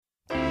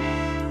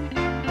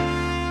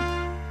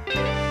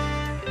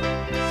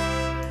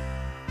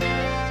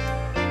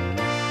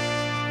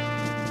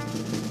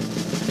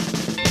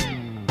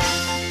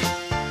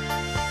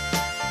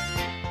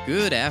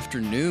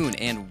afternoon,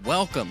 and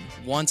welcome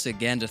once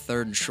again to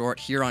Third and Short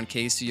here on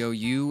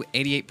KCOU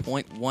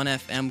 88.1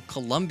 FM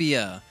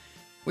Columbia.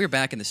 We're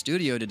back in the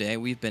studio today.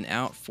 We've been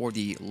out for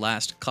the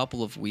last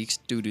couple of weeks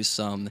due to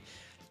some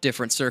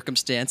different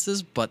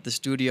circumstances, but the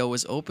studio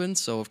was open,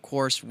 so of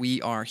course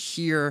we are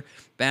here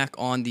back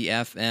on the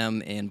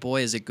FM, and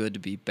boy is it good to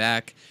be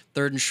back.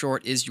 Third and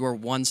Short is your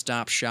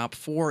one-stop shop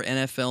for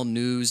NFL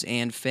news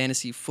and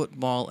fantasy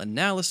football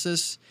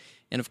analysis.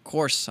 And of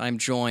course, I'm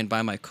joined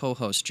by my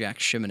co-host, Jack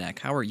Shimanek.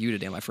 How are you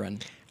today, my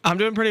friend? I'm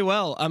doing pretty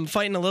well. I'm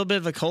fighting a little bit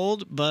of a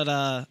cold,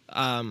 but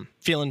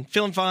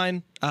feeling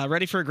fine.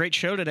 Ready for a great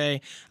show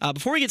today.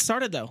 Before we get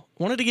started, though,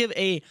 wanted to give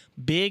a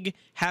big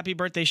happy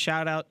birthday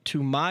shout out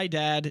to my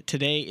dad.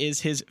 Today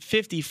is his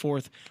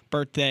 54th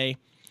birthday.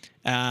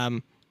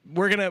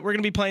 We're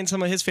gonna be playing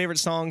some of his favorite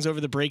songs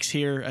over the breaks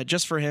here,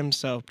 just for him.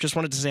 So just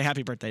wanted to say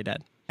happy birthday,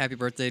 Dad. Happy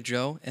birthday,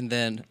 Joe. And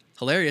then,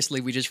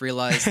 hilariously, we just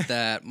realized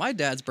that my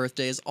dad's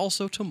birthday is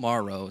also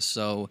tomorrow.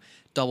 So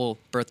double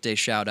birthday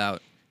shout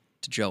out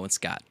to Joe and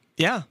Scott.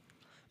 Yeah.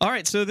 All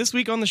right. So this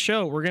week on the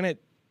show, we're going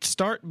to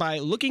start by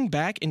looking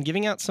back and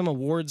giving out some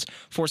awards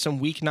for some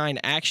Week 9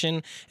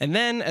 action. And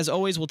then, as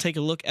always, we'll take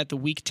a look at the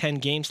Week 10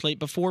 game slate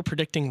before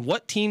predicting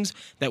what teams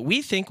that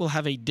we think will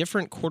have a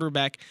different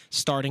quarterback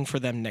starting for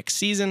them next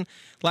season.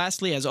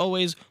 Lastly, as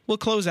always, we'll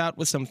close out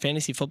with some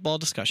fantasy football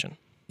discussion.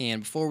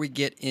 And before we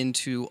get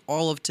into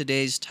all of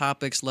today's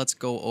topics, let's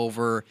go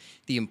over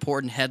the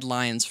important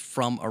headlines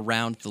from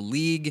around the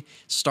league,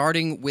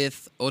 starting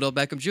with Odell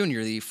Beckham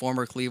Jr., the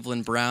former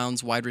Cleveland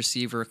Browns wide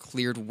receiver,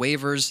 cleared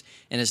waivers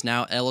and is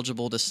now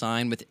eligible to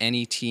sign with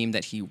any team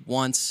that he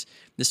wants.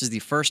 This is the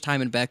first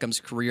time in Beckham's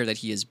career that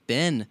he has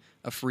been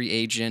a free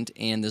agent,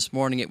 and this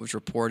morning it was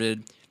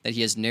reported that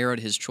he has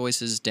narrowed his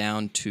choices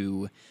down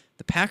to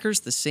the Packers,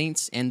 the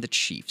Saints, and the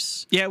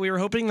Chiefs. Yeah, we were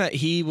hoping that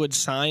he would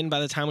sign by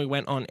the time we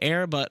went on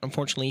air, but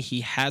unfortunately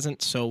he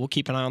hasn't, so we'll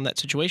keep an eye on that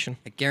situation.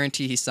 I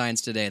guarantee he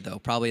signs today, though,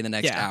 probably in the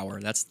next hour.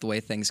 That's the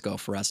way things go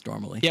for us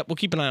normally. Yep, we'll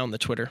keep an eye on the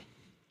Twitter.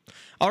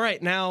 All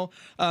right, now,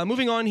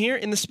 moving on here,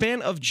 in the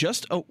span of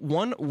just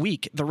 1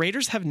 week, the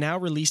Raiders have now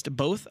released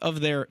both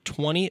of their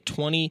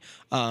 2020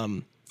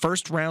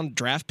 first-round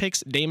draft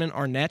picks, Damon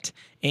Arnett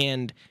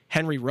and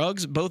Henry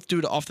Ruggs, both due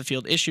to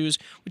off-the-field issues.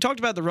 We talked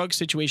about the Ruggs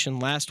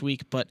situation last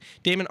week, but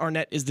Damon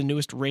Arnett is the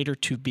newest Raider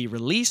to be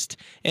released.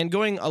 And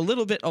going a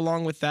little bit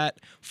along with that,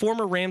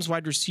 former Rams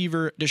wide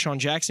receiver Deshaun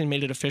Jackson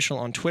made it official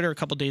on Twitter a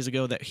couple days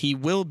ago that he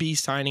will be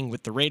signing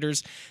with the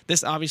Raiders.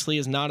 This obviously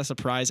is not a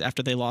surprise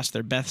after they lost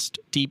their best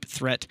deep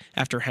threat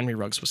after Henry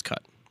Ruggs was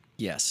cut.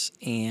 Yes,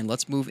 and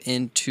let's move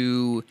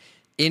into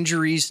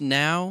injuries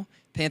now.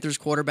 Panthers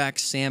quarterback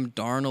Sam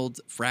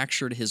Darnold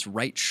fractured his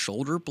right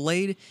shoulder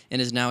blade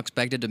and is now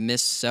expected to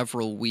miss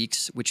several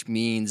weeks, which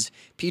means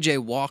P.J.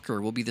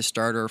 Walker will be the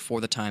starter for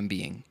the time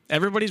being.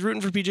 Everybody's rooting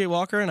for P.J.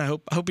 Walker, and I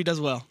hope he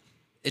does well.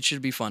 It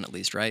should be fun at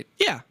least, right?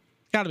 Yeah,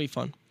 got to be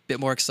fun.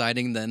 Bit more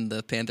exciting than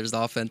the Panthers'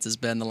 offense has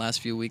been the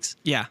last few weeks.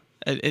 Yeah,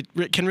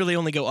 it can really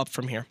only go up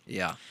from here.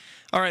 Yeah.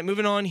 All right,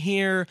 moving on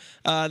here.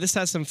 This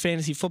has some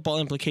fantasy football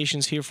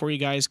implications here for you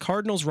guys.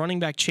 Cardinals running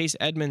back Chase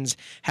Edmonds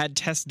had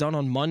tests done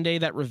on Monday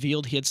that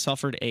revealed he had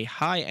suffered a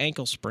high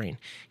ankle sprain.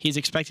 He's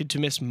expected to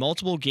miss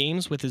multiple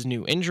games with his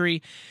new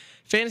injury.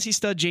 Fantasy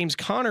stud James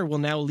Conner will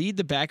now lead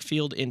the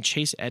backfield in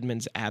Chase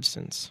Edmonds'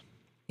 absence.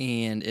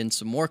 And in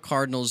some more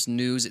Cardinals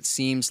news, it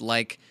seems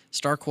like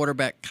star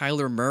quarterback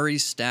Kyler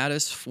Murray's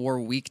status for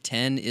Week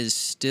 10 is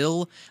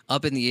still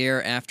up in the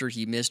air after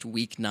he missed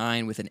Week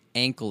 9 with an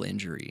ankle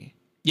injury.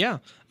 Yeah.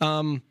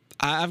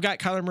 I've got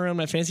Kyler Murray on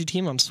my fantasy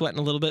team. I'm sweating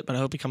a little bit, but I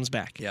hope he comes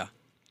back. Yeah.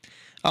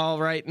 All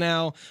right.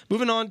 Now,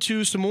 moving on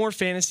to some more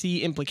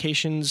fantasy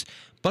implications.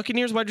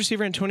 Buccaneers wide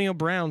receiver Antonio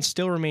Brown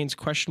still remains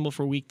questionable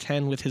for Week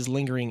 10 with his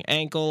lingering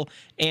ankle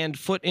and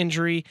foot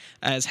injury,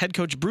 as head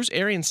coach Bruce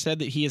Arians said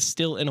that he is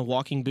still in a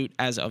walking boot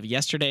as of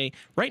yesterday.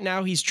 Right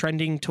now, he's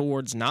trending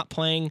towards not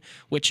playing,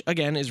 which,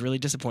 again, is really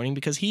disappointing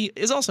because he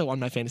is also on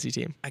my fantasy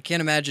team. I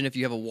can't imagine if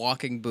you have a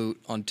walking boot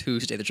on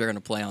Tuesday that you're going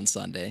to play on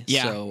Sunday.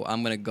 Yeah. So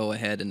I'm going to go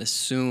ahead and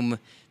assume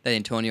that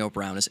Antonio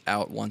Brown is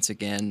out once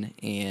again,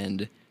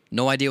 and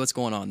no idea what's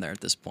going on there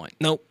at this point.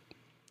 Nope.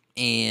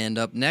 And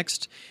up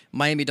next,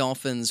 Miami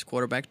Dolphins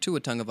quarterback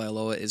Tua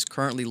Tagovailoa is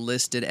currently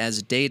listed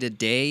as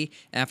day-to-day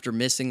after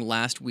missing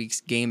last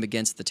week's game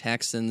against the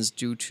Texans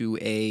due to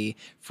a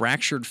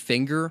fractured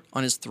finger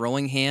on his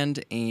throwing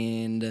hand,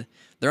 and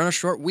they're on a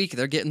short week.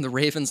 They're getting the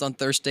Ravens on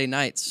Thursday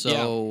night,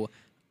 so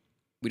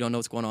we don't know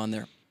what's going on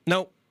there.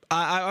 Nope.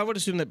 I would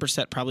assume that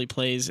Brissett probably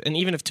plays, and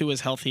even if Tua is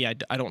healthy, I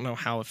don't know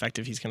how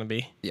effective he's going to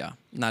be. Yeah,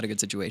 not a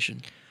good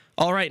situation.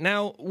 All right,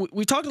 now,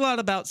 we talked a lot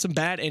about some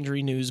bad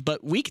injury news,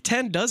 but Week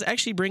 10 does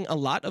actually bring a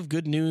lot of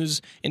good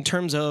news in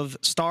terms of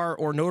star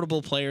or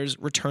notable players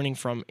returning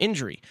from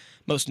injury.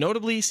 Most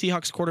notably,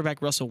 Seahawks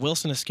quarterback Russell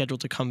Wilson is scheduled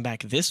to come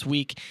back this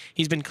week.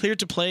 He's been cleared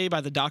to play by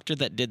the doctor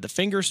that did the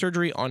finger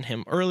surgery on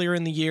him earlier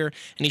in the year,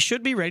 and he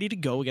should be ready to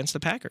go against the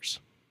Packers.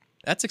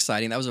 That's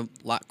exciting. That was a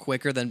lot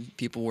quicker than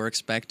people were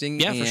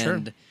expecting. Yeah, for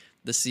sure.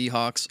 the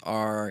Seahawks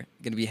are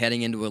going to be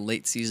heading into a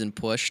late season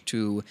push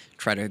to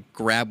try to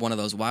grab one of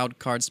those wild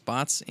card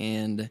spots,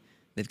 and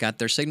they've got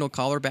their signal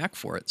caller back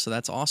for it, so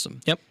that's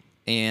awesome. Yep.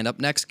 And up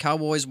next,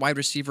 Cowboys wide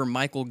receiver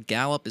Michael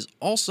Gallup is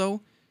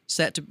also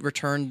set to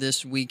return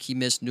this week. He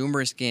missed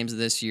numerous games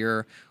this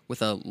year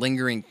with a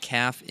lingering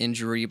calf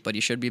injury, but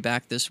he should be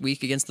back this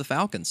week against the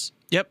Falcons.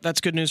 Yep, that's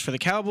good news for the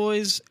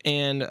Cowboys.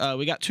 And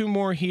we got two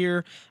more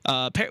here.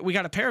 We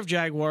got a pair of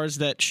Jaguars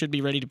that should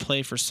be ready to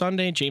play for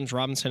Sunday, James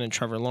Robinson and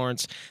Trevor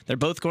Lawrence. They're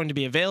both going to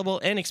be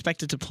available and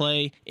expected to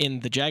play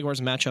in the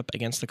Jaguars matchup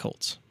against the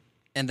Colts.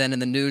 And then in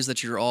the news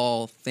that you're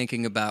all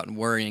thinking about and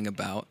worrying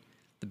about,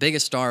 the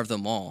biggest star of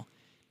them all,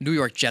 New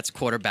York Jets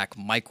quarterback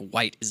Mike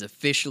White is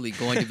officially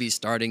going to be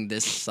starting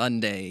this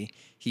Sunday.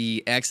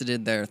 He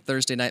exited their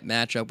Thursday night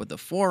matchup with a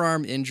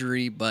forearm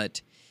injury,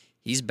 but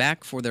he's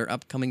back for their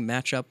upcoming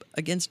matchup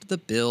against the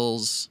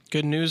Bills.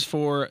 Good news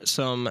for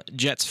some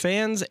Jets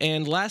fans.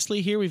 And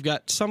lastly, here we've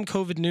got some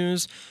COVID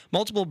news.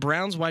 Multiple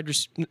Browns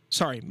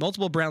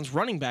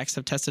running backs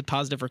have tested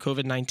positive for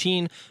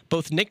COVID-19.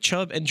 Both Nick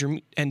Chubb and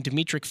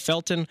Demetric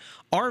Felton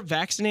are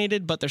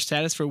vaccinated, but their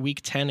status for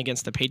Week 10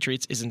 against the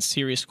Patriots is in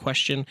serious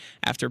question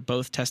after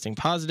both testing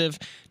positive.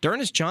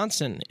 D'Ernest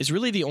Johnson is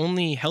really the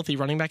only healthy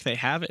running back they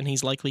have, and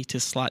he's likely to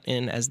slot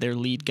in as their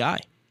lead guy.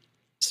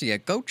 So yeah,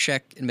 go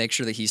check and make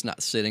sure that he's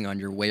not sitting on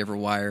your waiver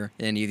wire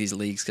in any of these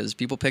leagues, because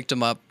people picked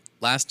him up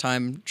last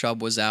time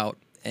Chubb was out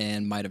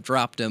and might have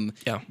dropped him.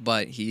 Yeah.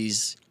 But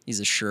he's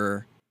a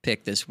sure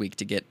pick this week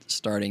to get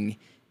starting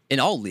in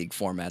all league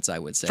formats, I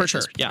would say. For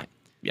sure. Yeah.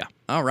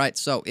 All right,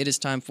 so it is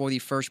time for the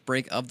first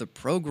break of the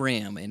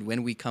program, and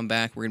when we come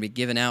back, we're going to be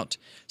giving out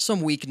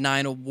some Week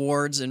 9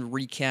 awards and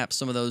recap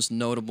some of those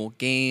notable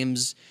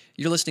games.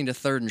 You're listening to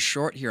Third and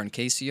Short here on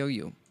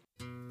KCOU.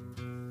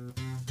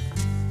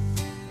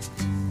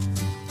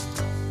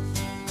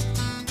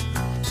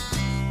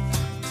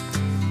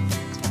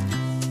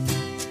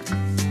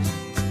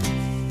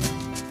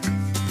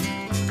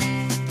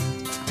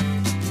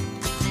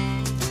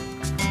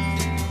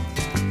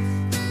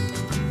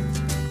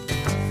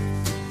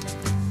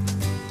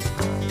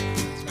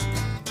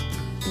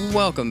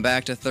 Welcome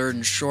back to Third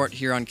and Short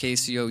here on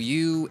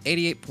KCOU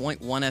 88.1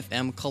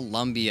 FM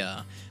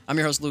Columbia. I'm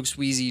your host, Luke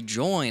Swezy,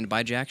 joined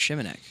by Jack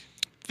Shimanek.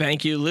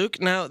 Thank you,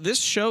 Luke. Now, this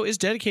show is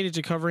dedicated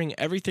to covering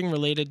everything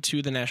related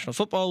to the National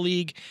Football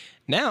League.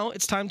 Now,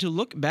 it's time to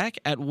look back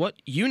at what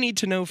you need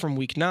to know from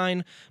Week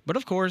 9. But,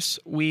 of course,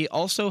 we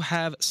also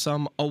have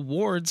some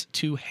awards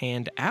to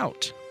hand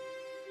out.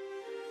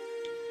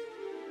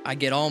 I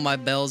get all my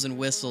bells and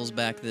whistles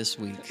back this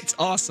week. It's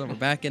awesome. We're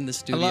back in the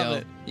studio. I love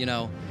it. You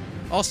know,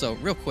 also,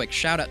 real quick,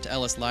 shout out to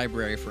Ellis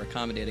Library for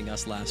accommodating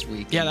us last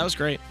week. Yeah, that was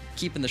great.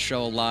 Keeping the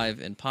show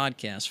alive in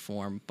podcast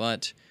form.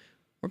 But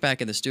we're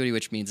back in the studio,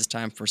 which means it's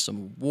time for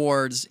some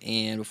awards.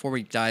 And before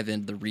we dive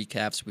into the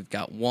recaps, we've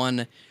got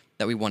one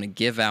that we want to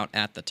give out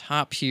at the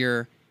top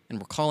here. And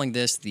we're calling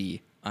this the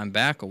I'm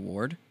Back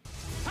Award.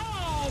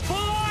 Hello,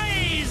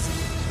 boys!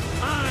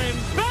 I'm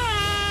back!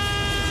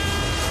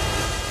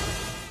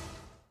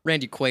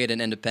 Randy Quaid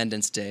and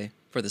Independence Day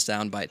for the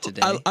soundbite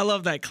today. I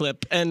love that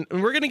clip. And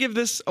we're going to give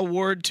this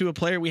award to a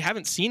player we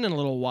haven't seen in a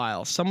little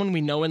while, someone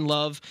we know and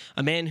love,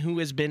 a man who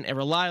has been a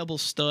reliable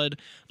stud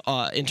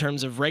in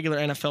terms of regular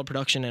NFL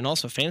production and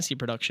also fantasy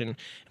production. And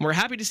we're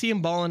happy to see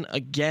him balling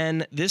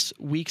again. This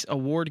week's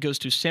award goes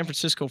to San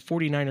Francisco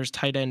 49ers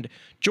tight end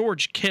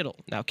George Kittle.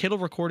 Now, Kittle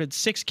recorded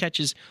 6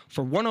 catches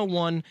for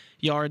 101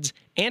 yards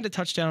and a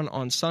touchdown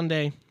on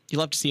Sunday. You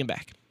love to see him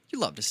back. You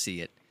love to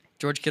see it.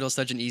 George Kittle's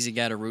such an easy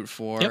guy to root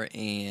for, Yep.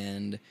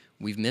 and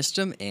we've missed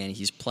him, and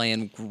he's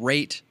playing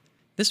great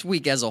this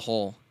week as a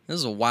whole. This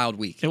is a wild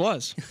week. It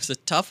was. It was a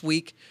tough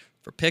week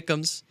for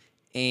pick'ems,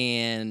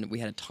 and we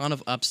had a ton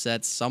of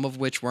upsets, some of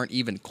which weren't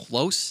even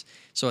close.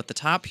 So at the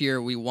top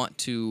here, we want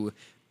to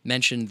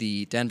mention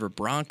the Denver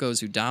Broncos,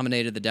 who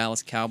dominated the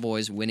Dallas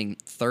Cowboys, winning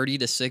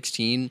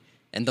 30-16,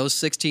 and those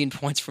 16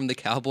 points from the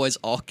Cowboys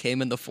all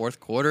came in the fourth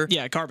quarter.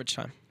 Yeah, garbage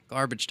time.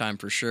 Garbage time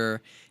for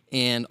sure.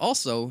 And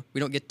also,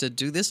 we don't get to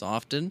do this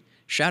often.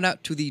 Shout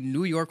out to the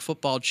New York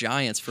Football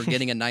Giants for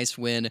getting a nice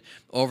win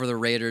over the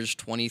Raiders,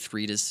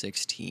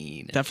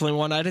 23-16. Definitely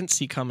one I didn't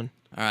see coming.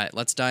 All right,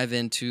 let's dive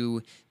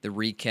into the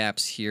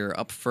recaps here.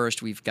 Up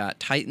first, we've got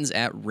Titans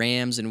at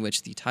Rams, in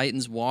which the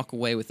Titans walk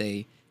away with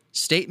a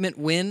statement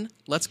win.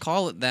 Let's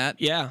call it that.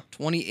 Yeah.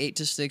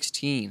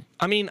 28-16.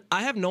 I mean,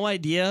 I have no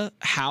idea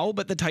how,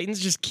 but the Titans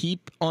just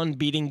keep on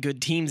beating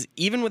good teams,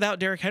 even without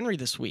Derrick Henry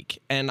this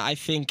week. And I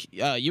think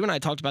you and I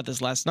talked about this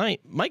last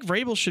night. Mike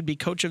Vrabel should be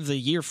Coach of the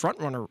Year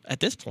frontrunner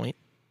at this point.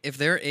 If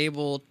they're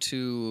able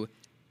to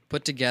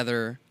put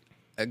together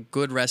a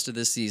good rest of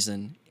this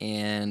season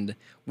and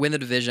win the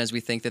division as we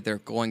think that they're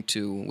going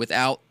to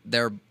without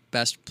their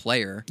best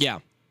player, Yeah.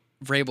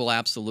 Vrabel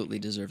absolutely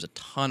deserves a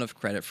ton of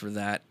credit for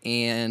that.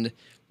 And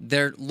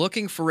they're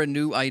looking for a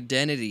new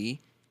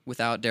identity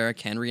without Derrick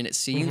Henry, and it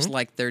seems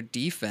like their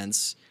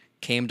defense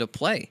came to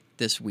play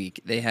this week.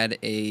 They had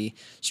a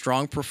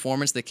strong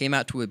performance. They came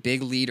out to a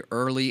big lead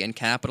early and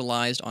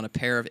capitalized on a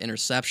pair of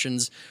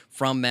interceptions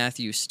from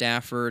Matthew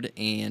Stafford,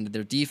 and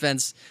their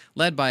defense,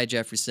 led by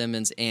Jeffrey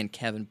Simmons and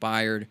Kevin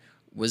Byard,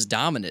 was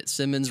dominant.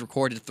 Simmons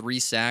recorded 3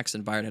 sacks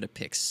and Byard had a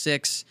pick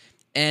 6.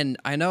 And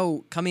I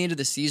know coming into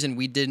the season,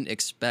 we didn't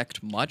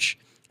expect much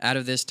out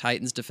of this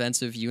Titans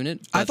defensive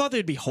unit. I thought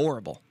they'd be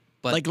horrible,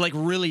 but like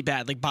really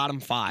bad, like bottom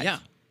 5. Yeah,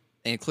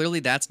 and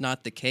clearly that's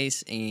not the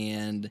case,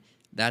 and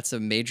that's a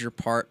major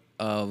part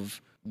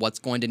of what's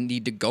going to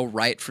need to go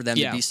right for them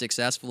to be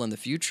successful in the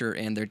future,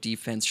 and their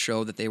defense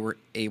showed that they were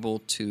able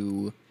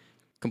to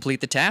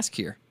complete the task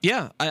here.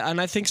 Yeah,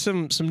 and I think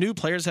some new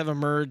players have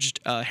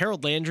emerged.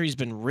 Harold Landry's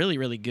been really,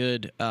 really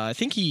good. I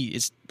think he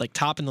is like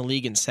top in the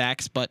league in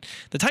sacks, but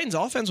the Titans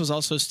offense was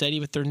also steady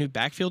with their new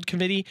backfield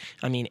committee.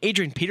 I mean,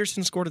 Adrian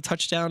Peterson scored a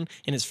touchdown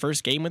in his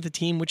first game with the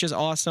team, which is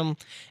awesome.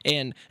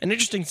 And an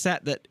interesting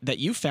stat that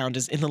you found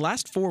is in the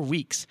last 4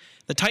 weeks,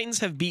 the Titans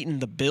have beaten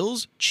the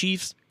Bills,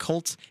 Chiefs,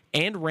 Colts,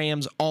 and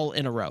Rams all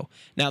in a row.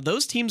 Now,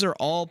 those teams are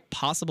all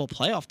possible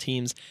playoff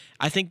teams.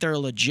 I think they're a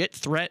legit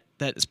threat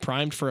that is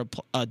primed for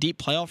a deep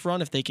playoff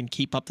run if they can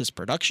keep up this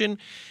production.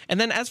 And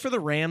then as for the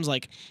Rams,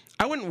 like,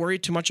 I wouldn't worry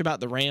too much about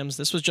the Rams.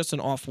 This was just an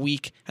off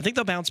week. I think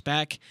they'll bounce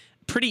back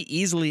pretty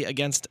easily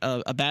against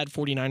a bad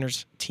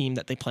 49ers team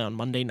that they play on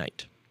Monday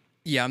night.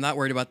 Yeah, I'm not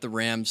worried about the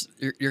Rams.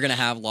 You're going to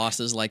have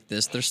losses like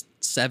this. They're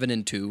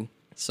 7-2.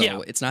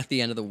 So it's not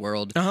the end of the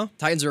world.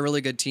 Titans are a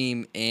really good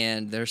team,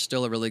 and they're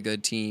still a really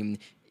good team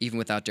even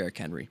without Derrick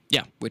Henry.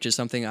 Yeah. Which is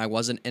something I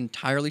wasn't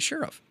entirely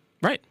sure of.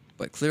 Right.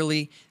 But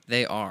clearly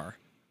they are.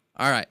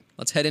 All right,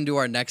 let's head into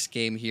our next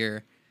game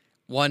here.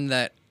 One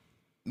that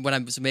when I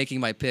was making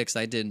my picks,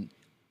 I didn't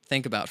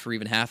think about for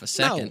even half a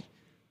second. No.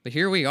 But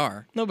here we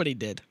are. Nobody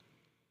did.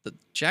 The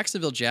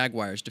Jacksonville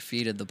Jaguars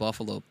defeated the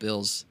Buffalo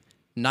Bills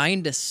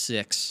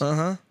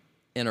 9-6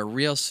 in a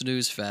real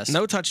snooze fest.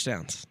 No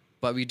touchdowns.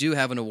 But we do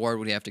have an award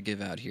we have to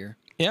give out here.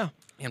 Yeah.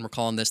 And we're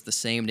calling this the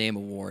Same Name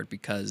Award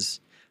because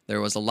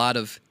there was a lot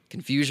of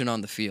confusion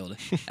on the field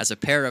as a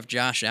pair of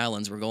Josh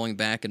Allens were going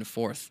back and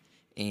forth.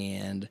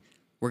 And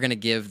we're going to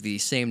give the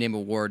Same Name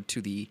Award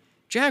to the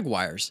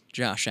Jaguars'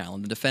 Josh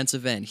Allen, the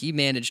defensive end. He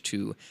managed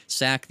to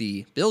sack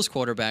the Bills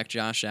quarterback,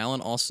 Josh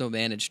Allen, also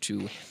managed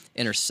to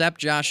intercept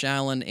Josh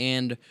Allen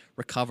and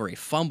recover a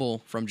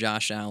fumble from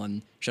Josh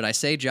Allen. Should I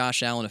say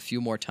Josh Allen a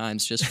few more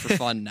times just for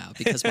fun now?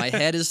 Because my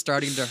head is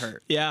starting to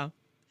hurt. Yeah.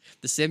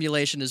 The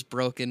simulation is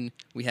broken.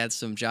 We had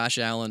some Josh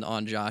Allen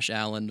on Josh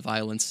Allen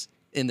violence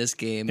in this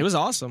game. It was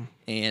awesome.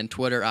 And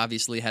Twitter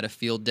obviously had a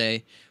field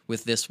day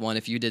with this one.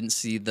 If you didn't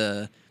see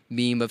the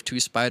meme of 2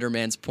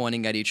 Spider-Mans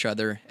pointing at each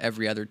other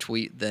every other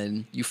tweet,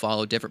 then you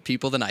follow different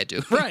people than I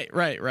do. Right.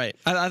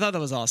 I thought that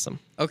was awesome.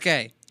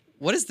 Okay.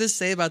 What does this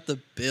say about the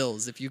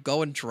Bills if you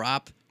go and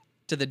drop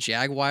to the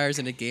Jaguars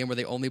in a game where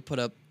they only put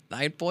up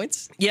 9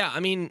 points? Yeah, I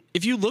mean,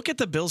 if you look at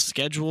the Bills'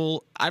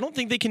 schedule, I don't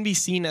think they can be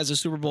seen as a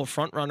Super Bowl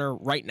frontrunner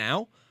right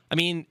now. I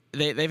mean,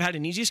 they've had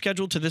an easy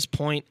schedule to this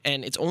point,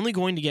 and it's only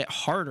going to get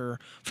harder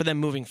for them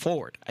moving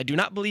forward. I do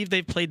not believe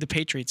they've played the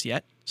Patriots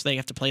yet, so they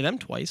have to play them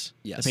twice.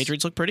 Yes. The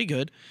Patriots look pretty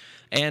good,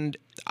 and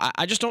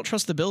I just don't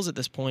trust the Bills at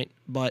this point,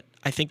 but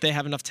I think they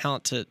have enough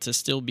talent to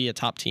still be a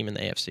top team in the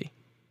AFC.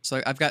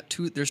 So I've got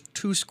there's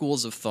 2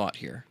 schools of thought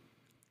here.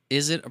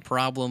 Is it a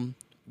problem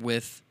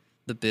with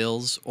the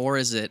Bills, or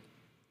is it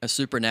a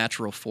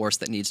supernatural force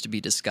that needs to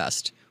be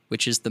discussed,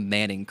 which is the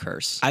Manning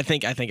curse? I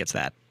think it's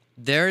that.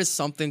 There is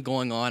something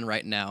going on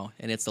right now,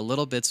 and it's a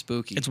little bit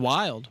spooky. It's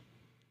wild.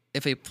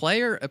 If a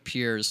player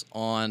appears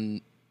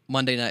on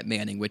Monday Night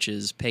Manning, which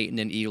is Peyton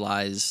and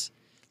Eli's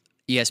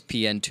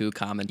ESPN2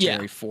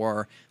 commentary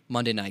for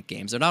Monday night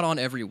games, they're not on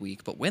every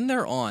week, but when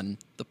they're on,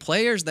 the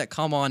players that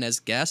come on as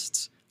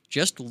guests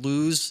just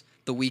lose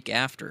the week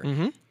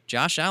after.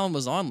 Josh Allen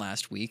was on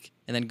last week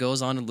and then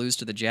goes on and lose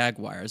to the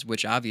Jaguars,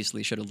 which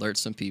obviously should alert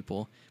some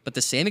people. But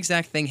the same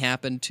exact thing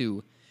happened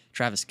to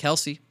Travis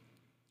Kelce,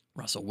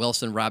 Russell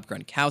Wilson, Rob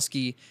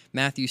Gronkowski,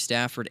 Matthew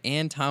Stafford,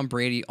 and Tom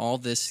Brady all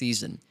this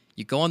season.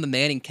 You go on the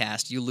Manning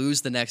cast, you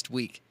lose the next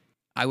week.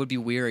 I would be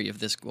weary of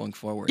this going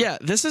forward. Yeah,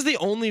 this is the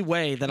only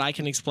way that I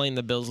can explain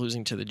the Bills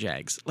losing to the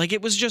Jags. Like,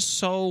 it was just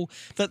so...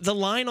 The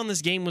line on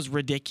this game was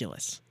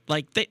ridiculous.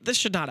 Like, this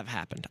should not have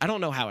happened. I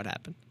don't know how it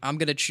happened. I'm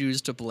going to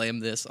choose to blame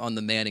this on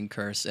the Manning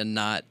curse and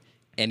not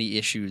any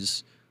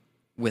issues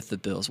with the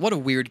Bills. What a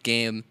weird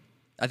game.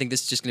 I think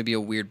this is just going to be a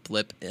weird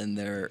blip in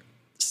their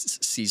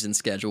season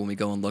schedule when we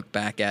go and look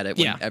back at it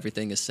when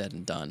everything is said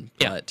and done.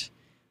 But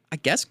I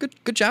guess good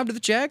job to the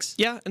Jags.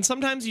 Yeah, and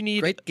sometimes you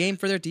need... Great game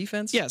for their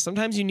defense. Yeah,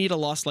 sometimes you need a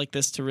loss like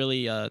this to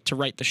really to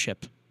right the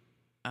ship.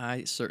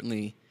 I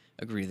certainly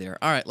agree there.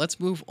 All right, let's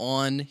move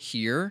on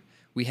here.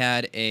 We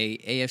had a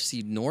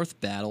AFC North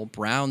battle,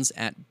 Browns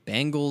at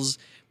Bengals.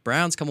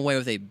 Browns come away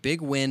with a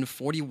big win,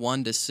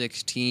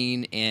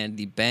 41-16, and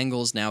the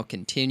Bengals now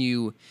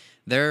continue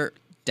their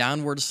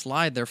downward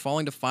slide. They're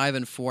falling to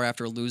 5-4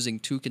 after losing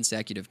 2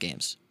 consecutive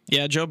games.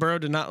 Yeah, Joe Burrow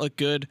did not look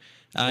good.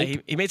 Nope.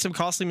 He made some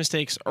costly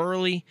mistakes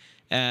early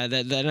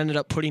that ended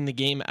up putting the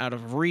game out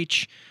of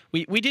reach.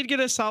 We did get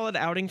a solid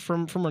outing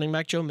from running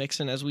back Joe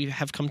Mixon, as we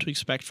have come to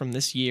expect from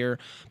this year.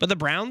 But the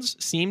Browns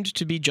seemed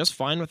to be just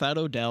fine without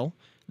Odell.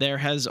 There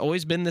has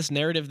always been this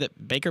narrative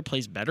that Baker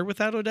plays better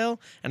without Odell,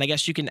 and I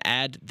guess you can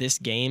add this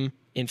game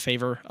in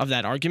favor of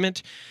that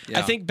argument. Yeah.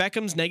 I think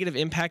Beckham's negative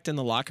impact in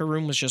the locker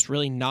room was just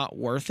really not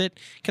worth it,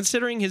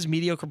 considering his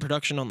mediocre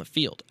production on the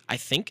field. I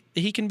think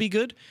that he can be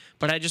good,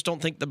 but I just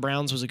don't think the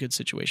Browns was a good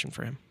situation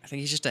for him. I think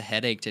he's just a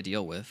headache to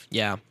deal with.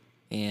 Yeah.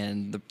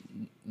 And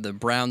the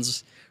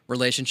Browns'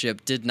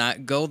 relationship did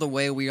not go the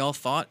way we all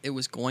thought it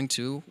was going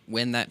to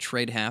when that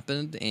trade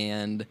happened,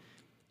 and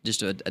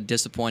just a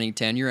disappointing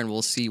tenure, and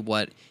we'll see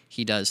what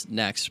he does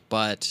next.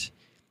 But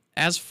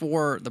as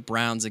for the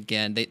Browns,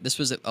 again, this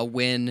was a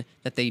win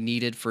that they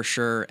needed for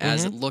sure,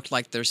 as it looked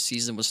like their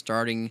season was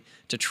starting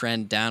to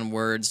trend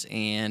downwards,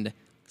 and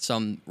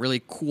some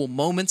really cool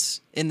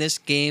moments in this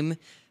game.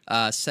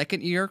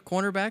 Second-year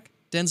cornerback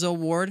Denzel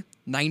Ward,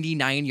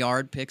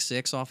 99-yard pick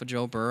six off of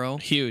Joe Burrow.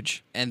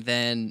 Huge. And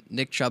then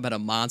Nick Chubb had a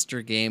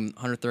monster game,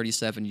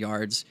 137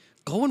 yards.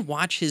 Go and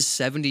watch his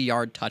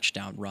 70-yard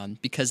touchdown run,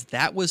 because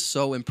that was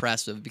so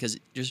impressive, because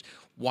just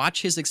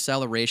watch his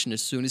acceleration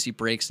as soon as he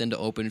breaks into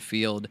open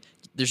field.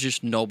 There's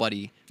just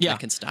nobody that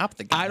can stop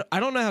the guy. I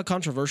don't know how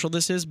controversial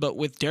this is, but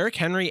with Derrick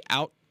Henry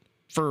out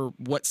for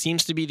what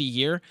seems to be the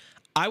year,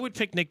 I would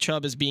pick Nick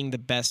Chubb as being the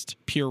best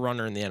pure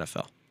runner in the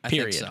NFL.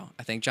 Period. I think so.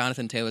 I think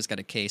Jonathan Taylor's got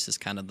a case as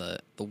kind of the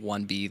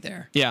 1B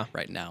there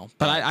right now.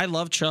 But I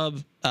love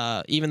Chubb,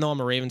 even though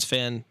I'm a Ravens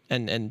fan,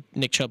 and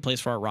Nick Chubb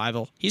plays for our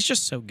rival. He's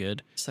just so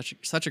good.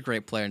 Such a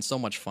great player and so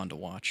much fun to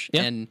watch.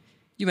 Yeah. And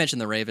you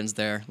mentioned the Ravens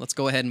there. Let's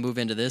go ahead and move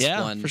into this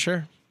one. Yeah, for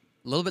sure.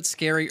 A little bit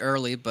scary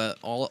early, but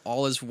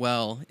all is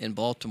well in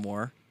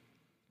Baltimore.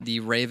 The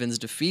Ravens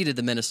defeated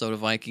the Minnesota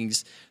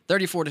Vikings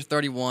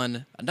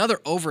 34-31. Another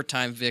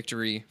overtime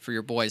victory for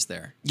your boys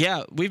there.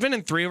 Yeah, we've been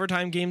in 3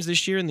 overtime games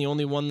this year, and the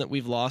only one that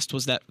we've lost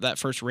was that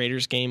first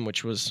Raiders game,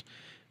 which was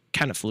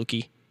kind of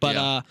fluky.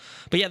 But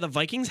yeah, the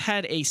Vikings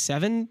had a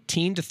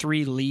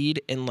 17-3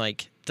 lead in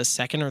like the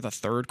second or the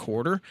third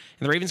quarter, and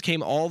the Ravens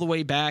came all the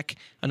way back.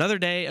 Another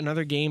day,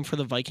 another game for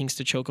the Vikings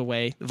to choke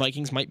away. The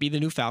Vikings might be the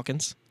new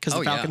Falcons, because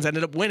the Falcons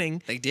ended up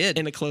winning. They did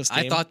in a close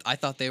game. I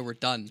thought they were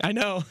done. I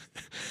know.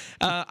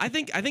 I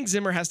think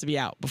Zimmer has to be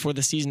out before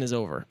the season is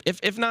over.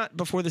 If not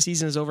before the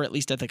season is over, at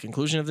least at the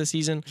conclusion of the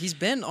season. He's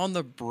been on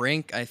the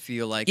brink, I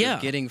feel like,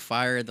 of getting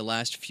fired the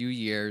last few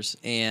years.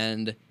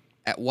 And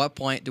at what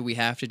point do we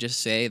have to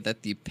just say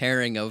that the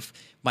pairing of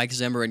Mike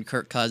Zimmer and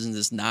Kirk Cousins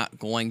is not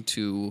going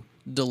to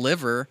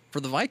deliver for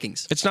the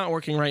Vikings? It's not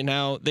working right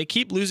now. They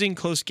keep losing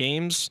close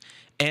games,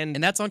 and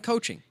that's on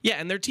coaching. Yeah,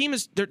 and their team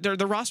is their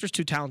roster's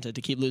too talented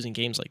to keep losing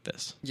games like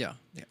this. Yeah,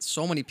 they got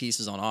so many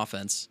pieces on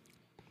offense.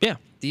 Yeah,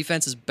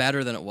 defense is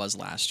better than it was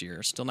last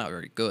year. Still not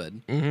very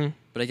good. Mm-hmm.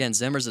 But again,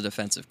 Zimmer's a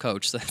defensive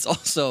coach, so that's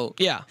also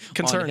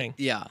concerning.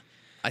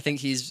 I think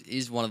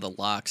he's one of the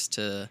locks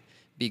to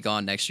be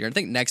gone next year. I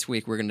think next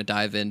week we're going to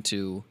dive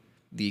into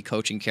the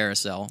coaching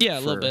carousel. Yeah,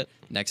 a little bit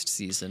next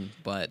season,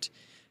 but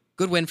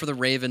good win for the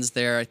Ravens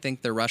there. I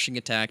think their rushing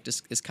attack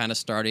is kind of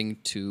starting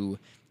to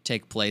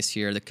take place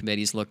here. The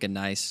committee's looking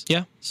nice.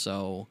 Yeah.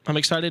 So I'm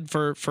excited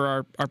for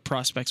our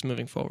prospects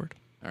moving forward.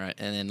 All right,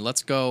 and then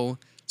let's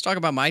talk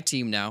about my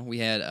team now. We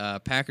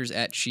had Packers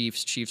at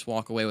Chiefs. Chiefs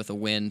walk away with a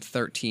win,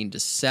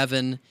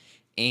 13-7.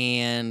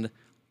 And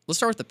let's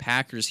start with the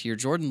Packers here.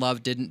 Jordan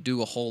Love didn't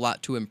do a whole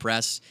lot to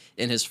impress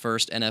in his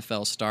first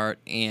NFL start,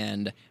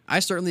 and I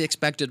certainly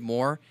expected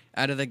more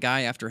out of the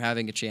guy after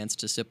having a chance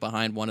to sit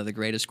behind one of the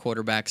greatest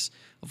quarterbacks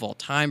of all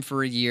time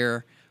for a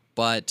year.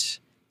 But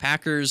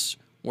Packers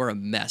were a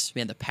mess.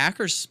 Man, the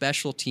Packers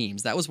special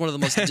teams, that was one of the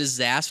most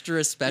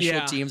disastrous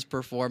special teams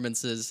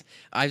performances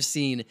I've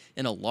seen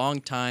in a long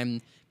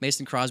time.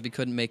 Mason Crosby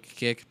couldn't make a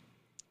kick,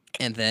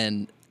 and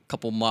then a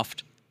couple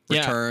muffed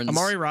returns.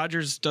 Amari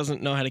Rodgers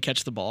doesn't know how to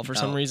catch the ball for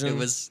some reason.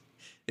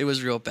 It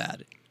was real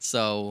bad.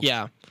 So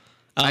yeah,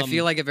 I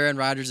feel like if Aaron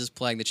Rodgers is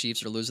playing, the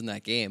Chiefs are losing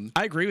that game.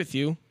 I agree with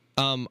you.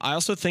 I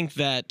also think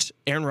that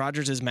Aaron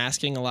Rodgers is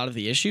masking a lot of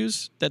the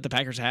issues that the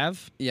Packers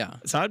have. Yeah.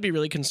 So I'd be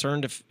really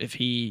concerned if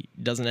he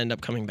doesn't end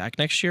up coming back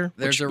next year.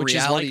 There's which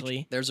is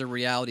likely. There's a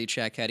reality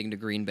check heading to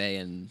Green Bay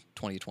in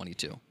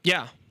 2022.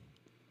 Yeah.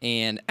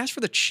 And as for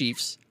the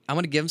Chiefs, I'm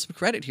going to give them some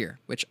credit here,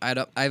 which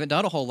I haven't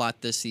done a whole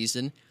lot this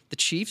season. The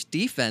Chiefs'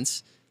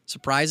 defense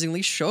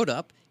surprisingly showed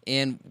up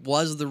and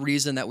was the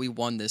reason that we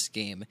won this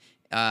game.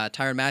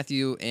 Tyrann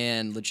Mathieu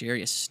and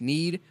L'Jarius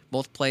Sneed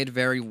both played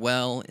very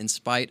well in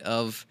spite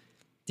of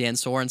Dan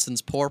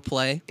Sorensen's poor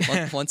play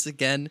once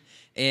again.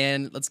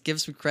 And let's give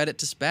some credit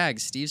to Spags.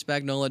 Steve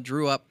Spagnuolo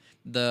drew up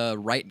the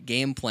right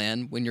game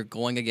plan when you're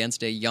going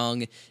against a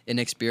young,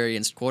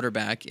 inexperienced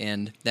quarterback,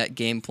 and that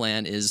game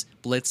plan is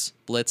blitz,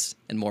 blitz,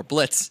 and more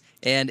blitz.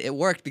 And it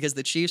worked because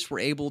the Chiefs were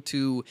able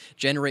to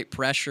generate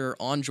pressure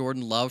on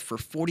Jordan Love for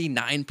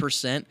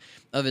 49%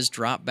 of his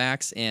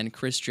dropbacks, and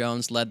Chris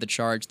Jones led the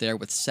charge there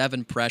with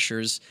 7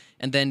 pressures.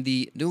 And then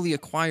the newly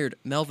acquired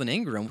Melvin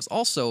Ingram was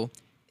also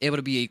able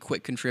to be a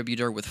quick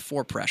contributor with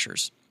 4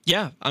 pressures.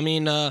 Yeah, I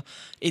mean,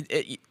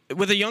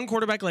 with a young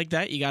quarterback like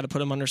that, you got to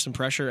put him under some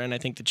pressure, and I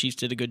think the Chiefs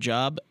did a good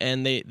job.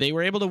 And they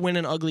were able to win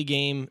an ugly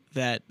game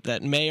that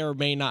may or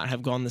may not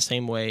have gone the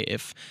same way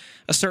if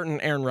a certain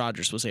Aaron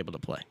Rodgers was able to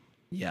play.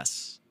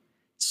 Yes.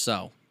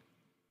 So,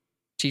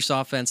 Chiefs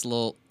offense, a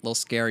little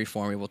scary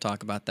for me. We'll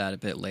talk about that a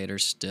bit later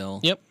still.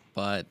 Yep.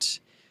 But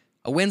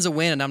a win's a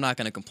win, and I'm not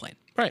going to complain.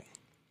 Right.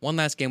 One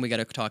last game we got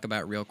to talk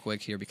about real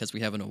quick here because we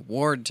have an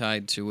award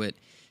tied to it.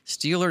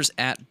 Steelers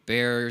at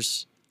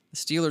Bears. The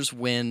Steelers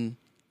win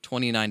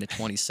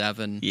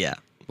 29-27. Yeah.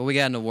 But we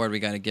got an award we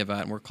got to give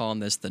out, and we're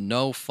calling this the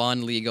No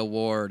Fun League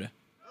Award.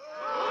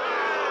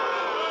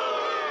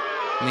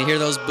 And you hear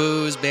those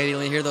boos, baby.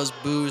 You hear those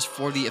boos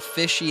for the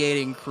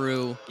officiating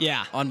crew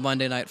on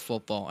Monday Night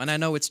Football. And I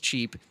know it's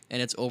cheap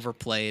and it's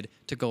overplayed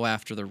to go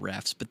after the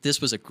refs, but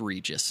this was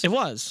egregious. It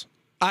was.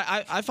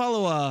 I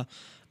follow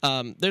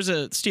there's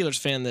a Steelers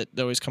fan that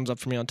always comes up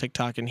for me on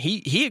TikTok, and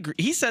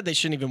he said they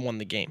shouldn't even won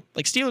the game.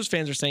 Like, Steelers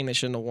fans are saying they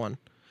shouldn't have won.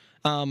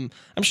 I'm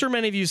sure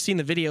many of you have seen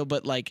the video,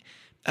 but like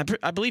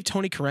I believe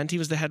Tony Correnti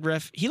was the head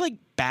ref. He like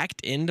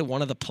backed into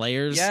one of the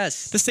players.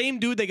 Yes, the same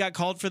dude they got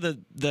called for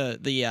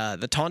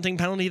the taunting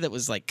penalty. That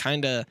was like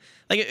kind of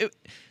like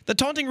the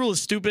taunting rule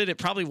is stupid. It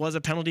probably was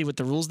a penalty with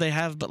the rules they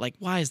have, but like,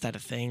 why is that a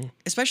thing?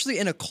 Especially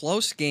in a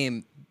close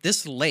game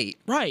this late.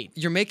 Right.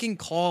 You're making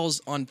calls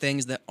on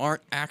things that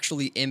aren't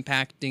actually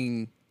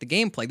impacting the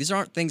gameplay. These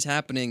aren't things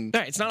happening.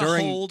 Right. It's not a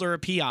hold or a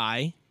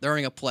PI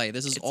during a play.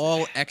 This is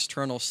all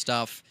external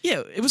stuff.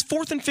 Yeah, it was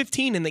 4th and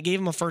 15, and they gave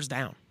him a first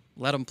down.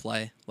 Let them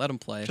play. Let them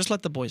play. Just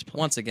let the boys play.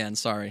 Once again,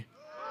 sorry.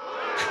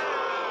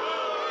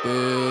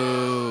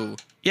 Boo.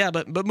 Yeah,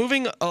 but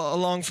moving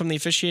along from the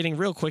officiating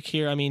real quick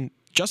here, I mean,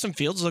 Justin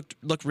Fields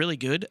looked really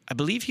good. I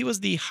believe he was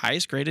the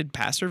highest graded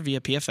passer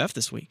via PFF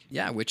this week.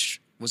 Yeah, which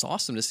was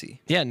awesome to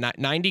see. Yeah,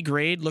 90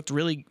 grade, looked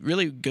really,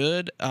 really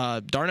good.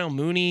 Darnell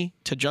Mooney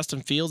to Justin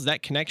Fields,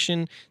 that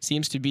connection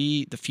seems to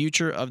be the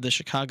future of the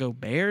Chicago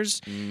Bears.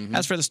 Mm-hmm.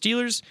 As for the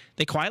Steelers,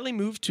 they quietly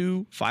moved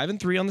to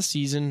 5-3 on the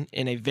season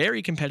in a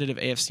very competitive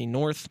AFC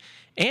North.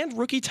 And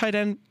rookie tight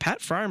end Pat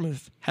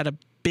Freiermuth had a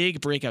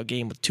big breakout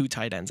game with 2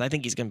 tight ends. I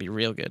think he's going to be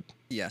real good.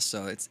 Yeah,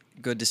 so it's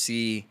good to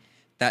see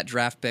that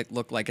draft pick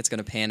look like it's going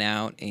to pan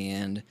out,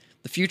 and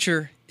the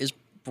future is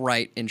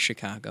bright in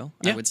Chicago,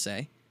 I would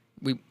say.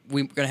 We're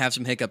going to have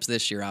some hiccups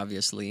this year,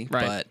 obviously,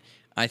 but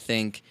I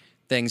think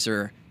things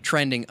are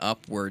trending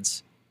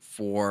upwards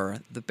for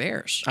the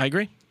Bears. I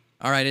agree.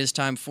 All right, it is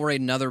time for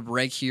another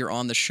break here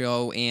on the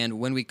show, and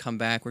when we come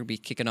back, we're going to be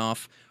kicking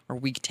off our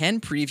Week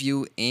 10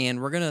 preview,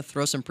 and we're going to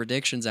throw some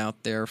predictions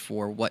out there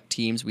for what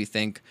teams we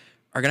think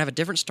are going to have a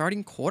different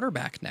starting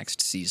quarterback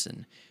next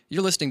season.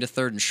 You're listening to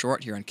Third and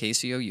Short here on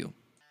KCOU.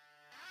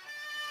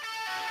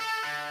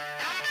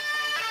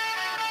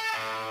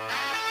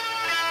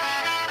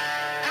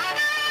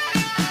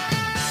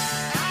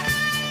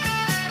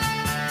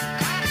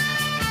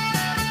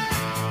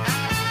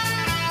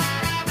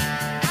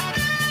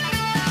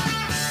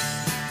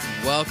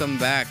 Welcome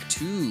back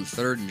to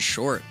Third and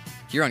Short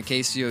here on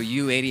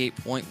KCOU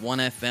 88.1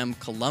 FM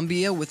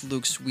Columbia with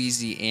Luke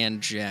Swezy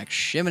and Jack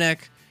Shimanek.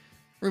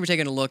 We're going to be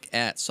taking a look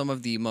at some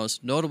of the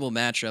most notable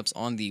matchups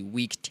on the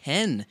Week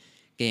 10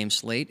 game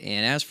slate.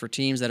 And as for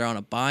teams that are on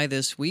a bye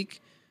this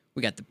week,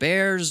 we got the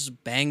Bears,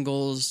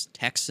 Bengals,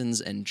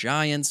 Texans, and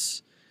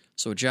Giants.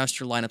 So adjust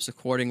your lineups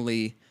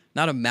accordingly.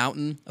 Not a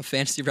mountain of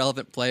fantasy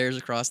relevant players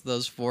across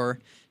those 4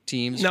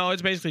 teams. No,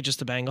 it's basically just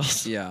the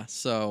Bengals. Yeah,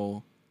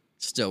 so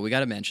still, we got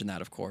to mention that,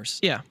 of course.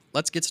 Yeah.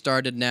 Let's get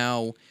started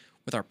now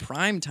with our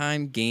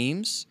primetime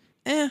games.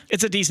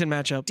 It's a decent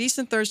matchup.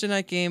 Decent Thursday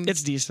night game.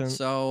 It's decent.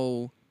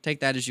 So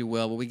take that as you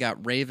will. But we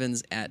got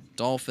Ravens at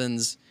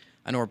Dolphins.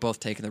 I know we're both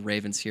taking the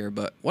Ravens here,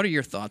 but what are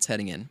your thoughts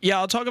heading in? Yeah,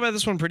 I'll talk about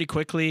this one pretty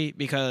quickly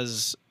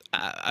because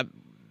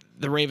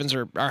the Ravens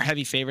are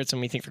heavy favorites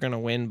and we think they're going to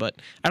win, but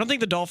I don't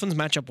think the Dolphins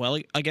match up well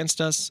against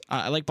us.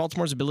 I like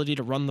Baltimore's ability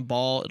to run the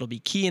ball. It'll be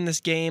key in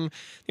this game.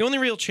 The only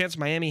real chance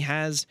Miami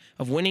has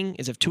of winning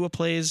is if Tua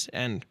plays,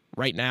 and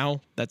right now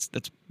that's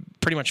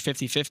pretty much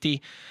 50-50.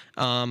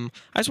 I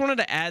just wanted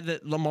to add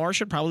that Lamar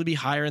should probably be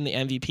higher in the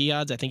MVP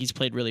odds. I think he's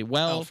played really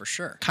well. Oh, for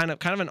sure. Kind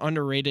of an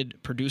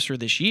underrated producer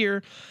this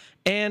year.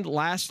 And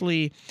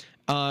lastly,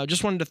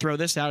 just wanted to throw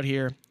this out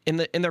here. In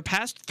their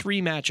past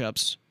 3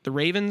 matchups, the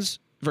Ravens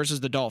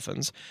versus the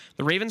Dolphins,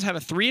 the Ravens have a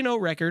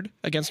 3-0 record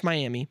against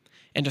Miami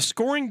and a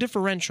scoring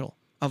differential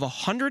of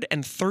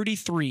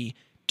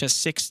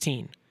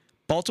 133-16.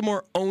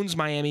 Baltimore owns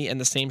Miami,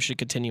 and the same should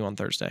continue on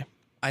Thursday.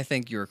 I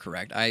think you're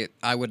correct.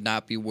 I would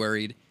not be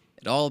worried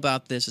at all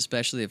about this,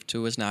 especially if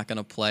Tua's not going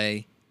to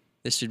play.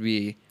 This should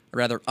be a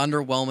rather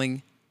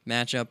underwhelming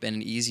matchup and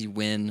an easy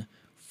win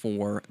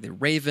for the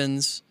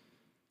Ravens.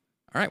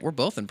 All right, we're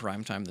both in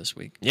primetime this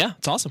week. Yeah,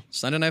 it's awesome.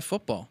 Sunday Night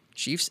Football,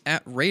 Chiefs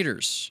at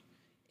Raiders.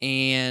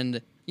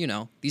 And,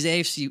 these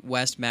AFC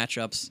West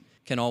matchups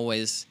can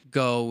always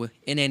go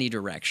in any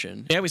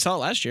direction. Yeah, we saw it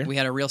last year. We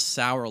had a real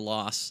sour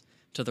loss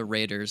to the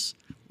Raiders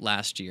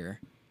last year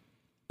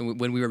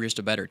when we were just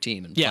a better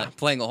team and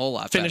playing a whole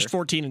lot Finished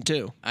better.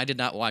 14-2. I did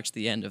not watch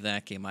the end of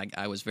that game.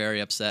 I was very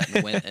upset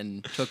and went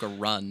and took a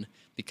run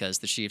because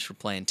the Chiefs were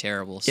playing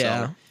terrible.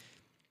 Yeah. So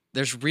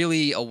there's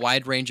really a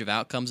wide range of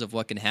outcomes of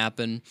what can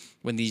happen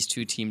when these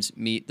two teams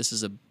meet. This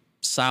is a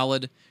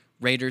solid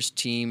Raiders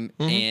team,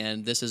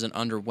 and this is an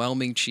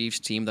underwhelming Chiefs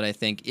team that I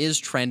think is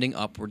trending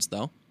upwards,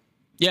 though.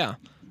 Yeah.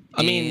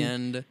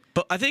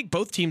 But I think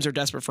both teams are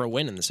desperate for a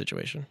win in this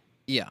situation.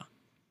 Yeah,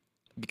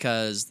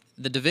 because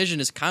the division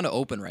is kind of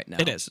open right now.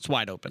 It is. It's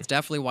wide open. It's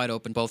definitely wide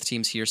open. Both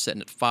teams here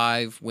sitting at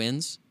 5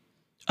 wins.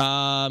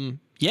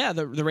 Yeah,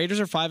 the Raiders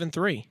are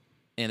 5-3.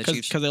 And the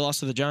Chiefs, because they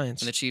lost to the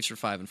Giants. And the Chiefs are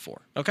 5-4.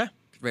 Okay.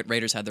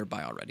 Raiders had their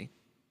bye already.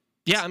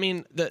 Yeah, I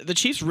mean, the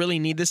Chiefs really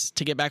need this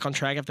to get back on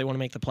track if they want to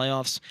make the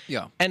playoffs.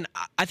 Yeah. And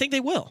I think they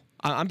will.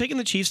 I'm picking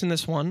the Chiefs in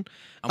this one.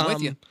 I'm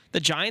with you. The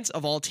Giants,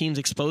 of all teams,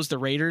 exposed the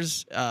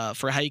Raiders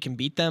for how you can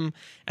beat them.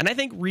 And I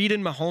think Reed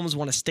and Mahomes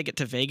want to stick it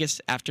to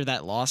Vegas after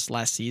that loss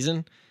last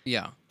season.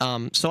 Yeah.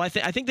 So I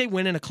think they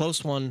win in a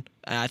close one.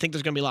 I think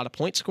there's going to be a lot of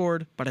points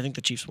scored, but I think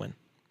the Chiefs win.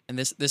 And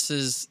this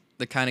is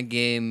the kind of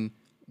game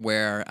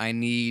where I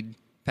need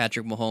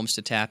Patrick Mahomes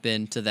to tap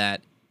into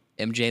that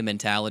MJ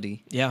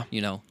mentality. Yeah.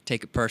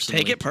 Take it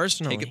personally. Take it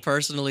personally. Take it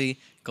personally.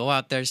 Go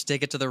out there,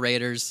 stick it to the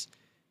Raiders.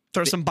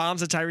 Throw some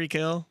bombs at Tyreek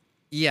Hill.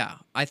 Yeah.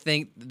 I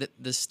think that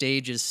the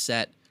stage is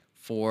set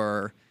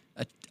for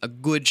a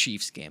good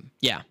Chiefs game.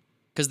 Yeah.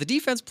 Because the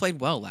defense played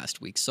well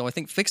last week. So I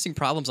think fixing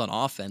problems on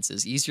offense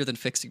is easier than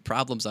fixing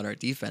problems on our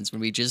defense when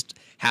we just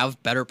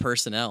have better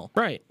personnel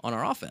on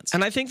our offense.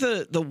 And I think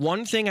the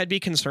one thing I'd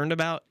be concerned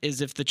about is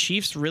if the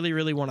Chiefs really,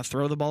 really want to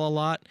throw the ball a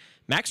lot.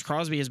 Max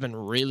Crosby has been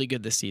really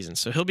good this season,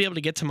 so he'll be able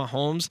to get to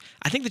Mahomes.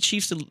 I think the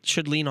Chiefs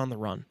should lean on the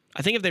run.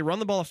 I think if they run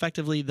the ball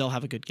effectively, they'll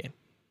have a good game.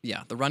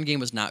 Yeah, the run game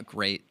was not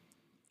great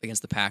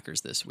against the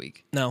Packers this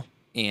week. No.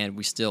 And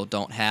we still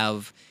don't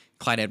have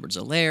Clyde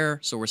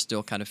Edwards-Helaire, so we're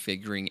still kind of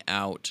figuring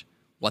out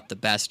what the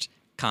best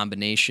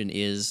combination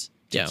is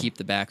to keep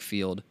the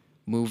backfield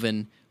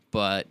moving.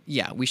 But,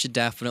 yeah, we should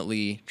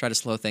definitely try to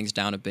slow things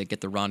down a bit,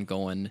 get the run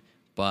going.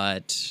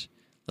 But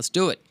let's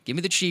do it. Give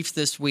me the Chiefs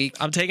this week.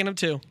 I'm taking them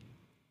too.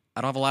 I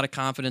don't have a lot of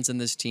confidence in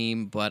this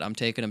team, but I'm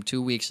taking them 2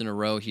 weeks in a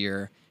row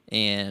here.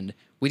 And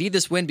we need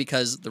this win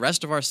because the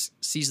rest of our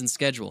season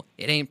schedule,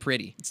 it ain't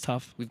pretty. It's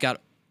tough. We've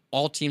got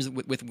all teams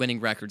with winning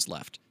records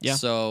left. Yeah.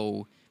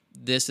 So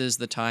this is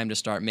the time to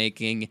start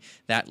making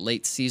that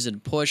late season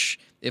push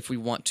if we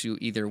want to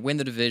either win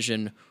the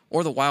division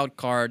or the wild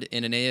card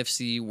in an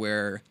AFC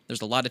where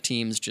there's a lot of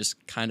teams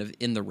just kind of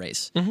in the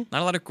race. Not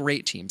a lot of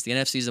great teams. The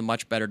NFC is a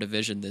much better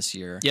division this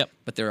year. Yep.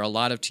 But there are a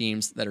lot of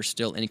teams that are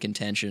still in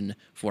contention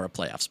for a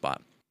playoff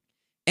spot.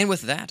 And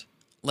with that,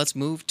 let's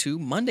move to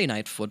Monday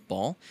Night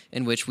Football,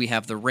 in which we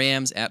have the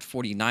Rams at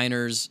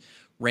 49ers.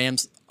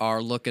 Rams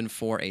are looking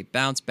for a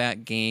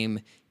bounce-back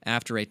game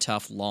after a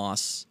tough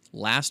loss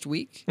last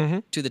week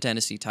to the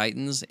Tennessee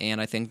Titans, and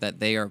I think that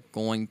they are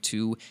going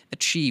to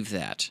achieve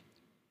that.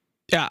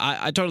 Yeah,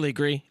 I totally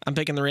agree. I'm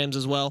picking the Rams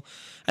as well.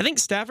 I think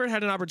Stafford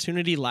had an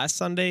opportunity last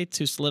Sunday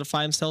to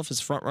solidify himself as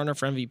front runner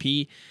for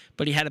MVP,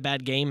 but he had a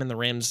bad game and the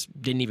Rams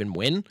didn't even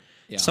win.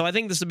 Yeah. So I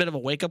think this is a bit of a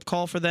wake-up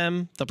call for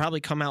them. They'll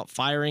probably come out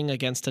firing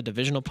against a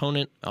division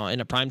opponent in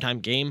a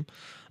primetime game.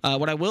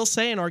 What I will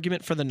say, an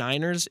argument for the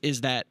Niners,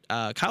 is that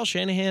Kyle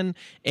Shanahan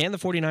and the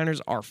 49ers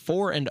are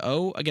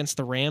 4-0 against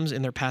the Rams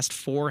in their past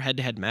 4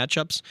 head-to-head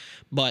matchups,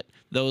 but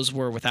those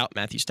were without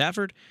Matthew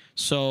Stafford.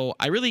 So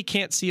I really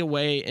can't see a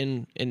way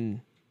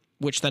in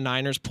which the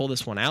Niners pull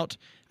this one out.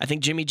 I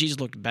think Jimmy G's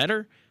looked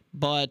better,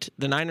 but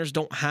the Niners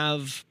don't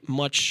have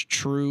much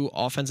true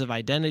offensive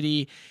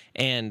identity,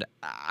 and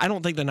I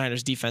don't think the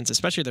Niners' defense,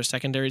 especially their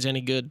secondary, is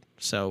any good.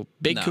 So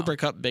big Cooper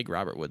Kupp, big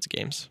Robert Woods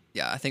games.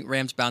 Yeah, I think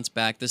Rams bounce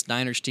back. This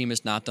Niners team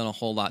has not done a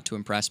whole lot to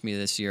impress me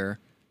this year.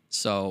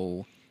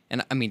 So,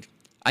 and I mean,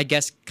 I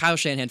guess Kyle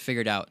Shanahan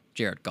figured out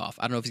Jared Goff.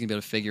 I don't know if he's going to be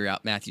able to figure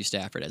out Matthew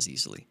Stafford as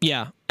easily.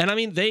 Yeah, and I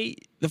mean, the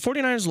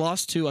 49ers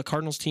lost to a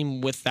Cardinals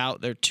team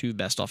without their 2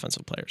 best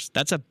offensive players.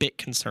 That's a bit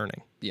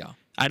concerning. Yeah.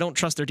 I don't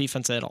trust their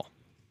defense at all.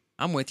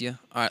 I'm with you.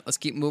 All right, let's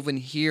keep moving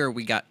here.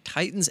 We got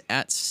Titans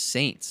at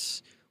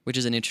Saints, which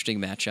is an interesting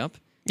matchup.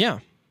 Yeah.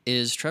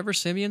 Is Trevor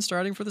Siemian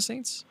starting for the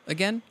Saints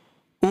again?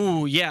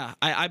 Ooh, yeah,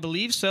 I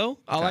believe so.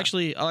 I'll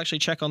actually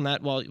check on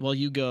that while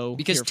you go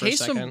because here for a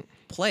second. Taysom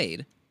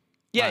played.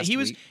 Yeah, he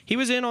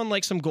was in on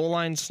like some goal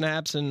line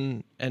snaps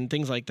and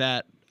things like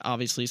that.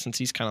 Obviously, since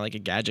he's kind of like a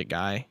gadget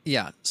guy.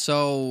 Yeah.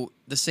 So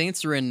the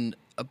Saints are in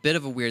a bit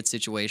of a weird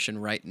situation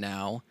right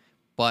now.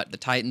 But the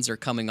Titans are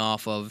coming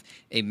off of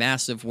a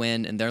massive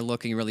win, and they're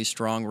looking really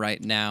strong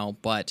right now.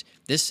 But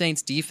this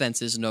Saints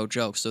defense is no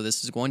joke, so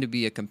this is going to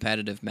be a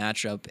competitive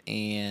matchup.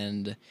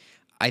 And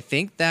I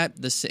think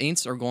that the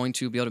Saints are going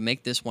to be able to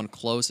make this one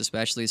close,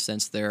 especially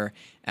since they're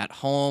at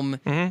home.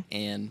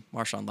 And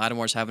Marshawn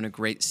Lattimore's having a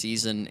great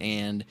season,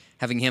 and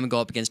having him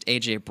go up against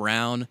A.J.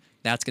 Brown,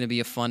 that's going to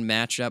be a fun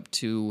matchup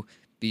to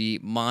be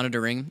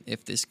monitoring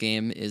if this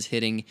game is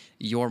hitting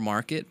your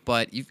market.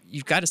 But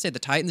you've got to say the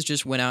Titans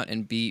just went out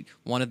and beat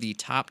one of the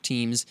top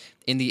teams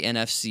in the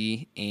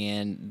NFC,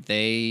 and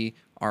they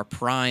are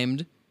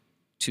primed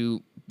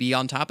to be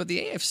on top of the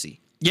AFC.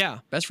 Yeah.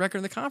 Best record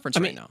in the conference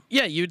right now.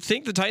 Yeah, you'd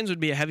think the Titans would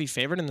be a heavy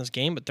favorite in this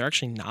game, but they're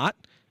actually not.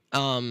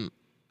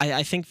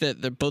 I think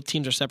that both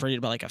teams are separated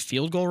by like a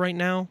field goal right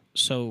now,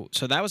 so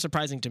that was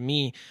surprising to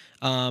me.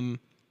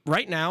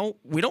 Right now,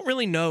 we don't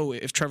really know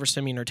if Trevor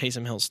Siemian or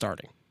Taysom Hill's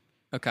starting.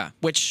 Okay.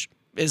 Which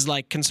is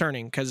like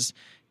concerning because,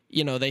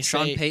 they say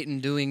Sean Payton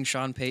doing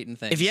Sean Payton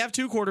things. if you have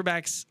two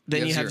quarterbacks,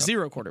 then you have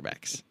zero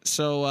quarterbacks.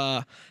 So,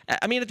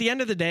 at the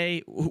end of the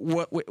day,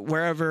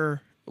 whichever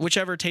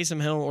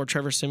Taysom Hill or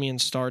Trevor Siemian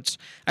starts,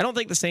 I don't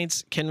think the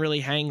Saints can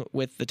really hang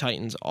with the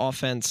Titans'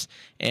 offense,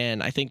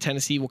 and I think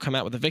Tennessee will come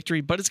out with a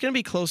victory, but it's going to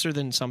be closer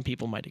than some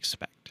people might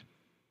expect.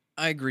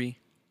 I agree.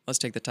 Let's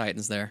take the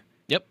Titans there.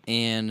 Yep.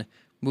 And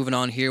moving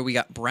on here, we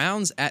got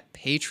Browns at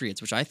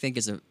Patriots, which I think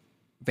is a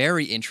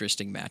very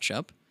interesting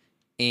matchup.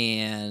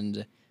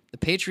 And the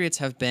Patriots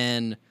have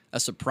been a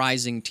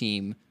surprising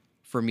team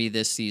for me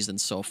this season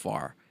so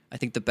far. I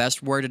think the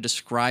best word to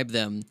describe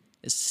them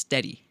is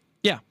steady.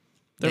 Yeah.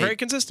 They're very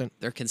consistent.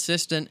 They're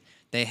consistent.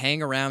 They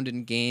hang around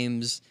in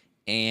games,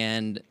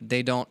 and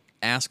they don't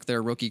ask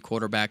their rookie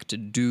quarterback to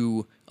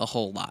do a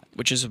whole lot.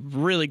 Which is a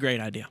really great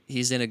idea.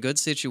 He's in a good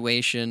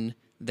situation.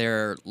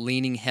 They're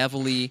leaning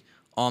heavily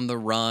on the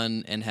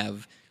run and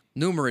have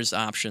numerous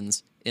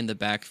options in the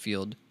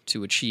backfield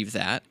to achieve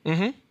that.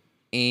 Mm-hmm.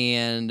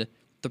 And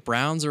the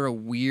Browns are a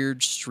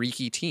weird,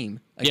 streaky team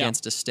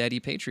against a steady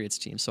Patriots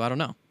team. So I don't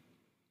know.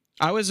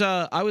 I was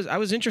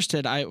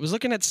interested. I was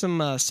looking at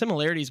some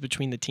similarities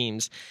between the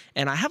teams,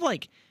 and I have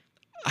like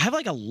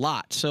a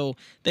lot. So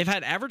they've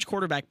had average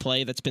quarterback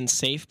play that's been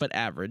safe but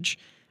average,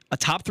 a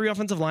top 3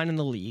 offensive line in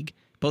the league.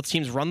 Both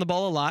teams run the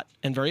ball a lot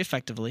and very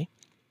effectively.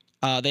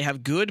 They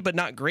have good but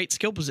not great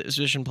skill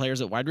position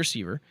players at wide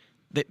receiver.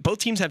 Both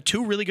teams have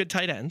 2 really good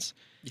tight ends.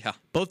 Yeah.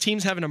 Both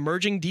teams have an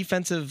emerging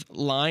defensive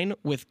line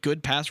with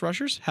good pass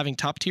rushers, having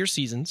top-tier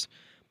seasons.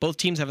 Both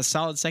teams have a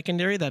solid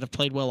secondary that have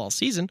played well all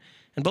season,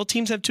 and both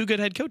teams have 2 good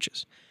head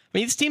coaches. I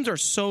mean, these teams are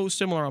so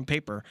similar on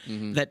paper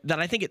that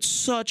I think it's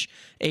such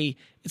a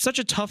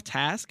tough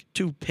task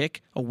to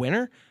pick a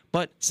winner.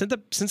 But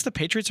since the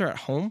Patriots are at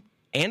home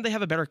and they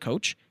have a better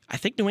coach, I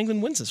think New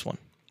England wins this one.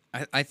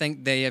 I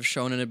think they have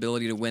shown an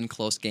ability to win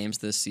close games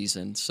this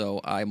season,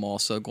 so I'm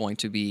also going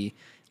to be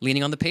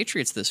leaning on the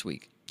Patriots this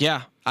week.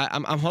 Yeah,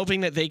 I'm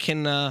hoping that they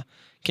can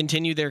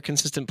continue their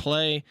consistent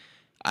play.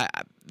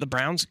 The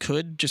Browns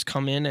could just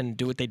come in and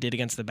do what they did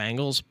against the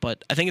Bengals,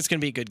 but I think it's going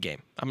to be a good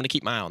game. I'm going to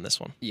keep my eye on this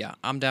one. Yeah,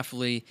 I'm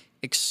definitely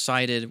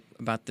excited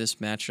about this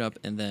matchup.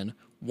 And then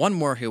one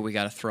more here we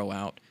got to throw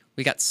out.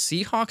 We got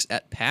Seahawks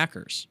at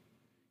Packers.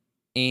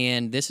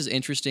 And this is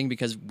interesting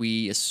because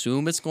we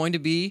assume it's going to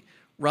be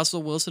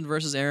Russell Wilson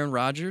versus Aaron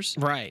Rodgers.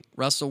 Right.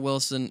 Russell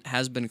Wilson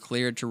has been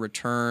cleared to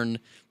return.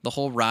 The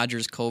whole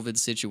Rodgers COVID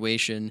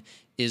situation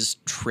is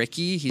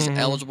tricky. He's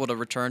eligible to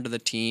return to the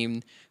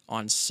team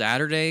on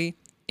Saturday,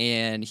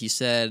 and he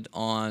said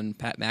on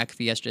Pat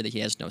McAfee yesterday that he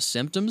has no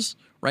symptoms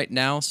right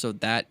now, so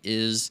that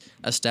is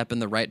a step in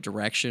the right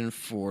direction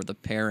for the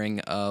pairing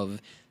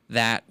of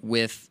that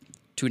with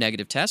 2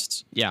 negative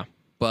tests. Yeah.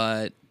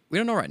 But we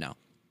don't know right now.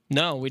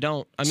 No, we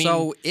don't. I mean,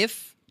 so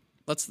if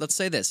let's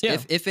say this, Yeah.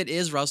 if it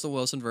is Russell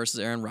Wilson versus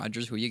Aaron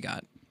Rodgers, who you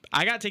got?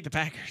 I got to take the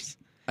Packers.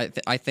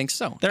 I think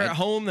so. They're at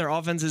home. Their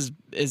offense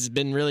has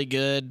been really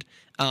good.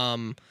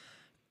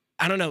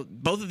 I don't know.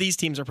 Both of these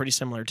teams are pretty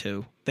similar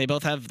too. They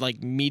both have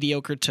like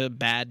mediocre to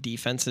bad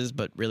defenses,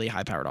 but really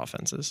high-powered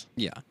offenses.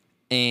 Yeah,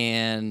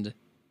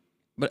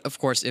 but of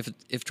course,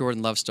 if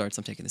Jordan Love starts,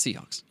 I'm taking the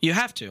Seahawks. You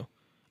have to.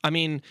 I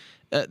mean,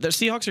 the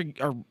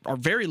Seahawks are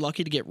very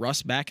lucky to get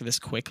Russ back this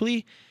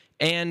quickly,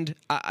 and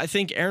I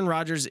think Aaron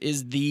Rodgers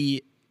is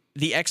the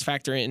X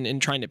factor in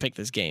trying to pick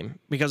this game,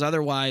 because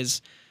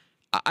otherwise,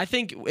 I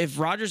think if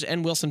Rodgers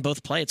and Wilson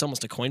both play, it's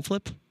almost a coin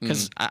flip,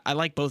 because I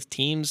like both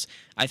teams.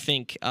 I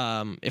think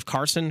if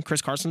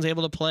Chris Carson's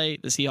able to play,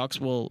 the Seahawks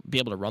will be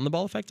able to run the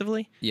ball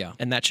effectively. Yeah.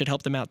 And that should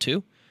help them out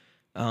too.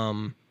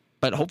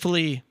 But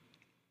hopefully,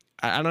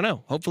 I don't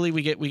know. Hopefully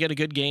we get a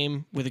good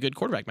game with a good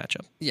quarterback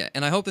matchup. Yeah,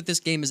 and I hope that this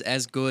game is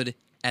as good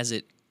as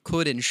it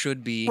could and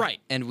should be. Right.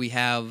 And we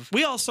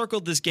all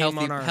circled this game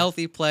on our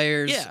healthy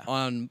players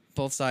on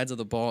both sides of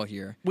the ball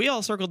here. We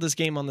all circled this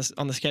game on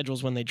the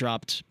schedules when they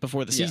dropped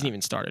before the season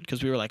even started,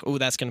 because we were like, oh,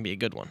 that's going to be a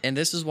good one. And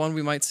this is one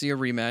we might see a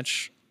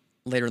rematch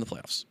later in the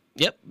playoffs.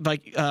 Yep.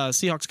 Like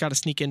Seahawks got to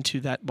sneak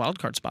into that wild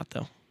card spot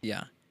though.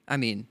 Yeah. I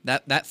mean,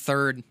 that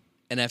third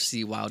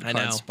NFC wild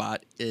card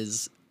spot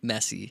is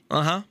messy.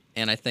 Uh-huh.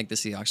 And I think the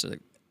Seahawks are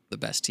the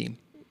best team.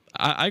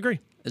 I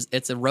agree.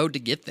 It's a road to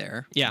get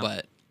there. Yeah.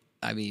 But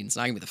I mean, it's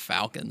not going to be the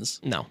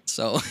Falcons. No.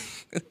 So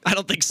I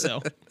don't think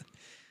so.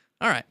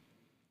 All right.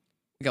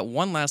 We got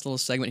one last little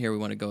segment here we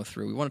want to go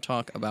through. We want to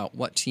talk about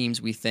what teams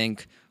we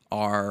think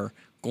are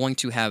going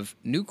to have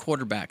new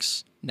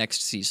quarterbacks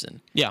next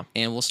season. Yeah.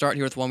 And we'll start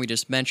here with one we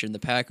just mentioned. The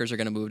Packers are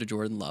going to move to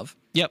Jordan Love.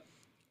 Yep.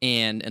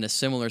 And in a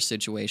similar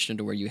situation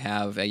to where you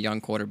have a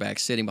young quarterback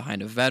sitting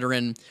behind a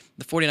veteran,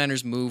 the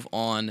 49ers move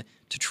on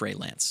to Trey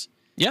Lance.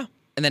 Yeah.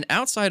 And then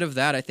outside of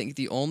that, I think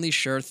the only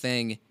sure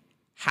thing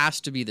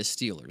has to be the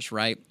Steelers,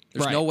 right?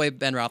 There's Right. no way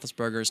Ben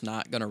Roethlisberger is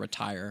not going to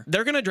retire.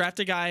 They're going to draft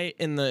a guy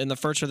in the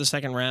first or the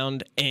second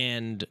round,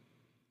 and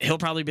he'll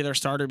probably be their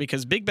starter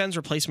because Big Ben's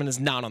replacement is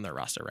not on their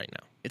roster right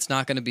now. It's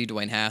not going to be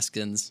Dwayne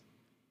Haskins.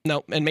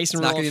 No, and Mason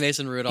It's not Rudolph. going to be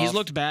Mason Rudolph. He's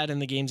looked bad in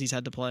the games he's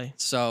had to play.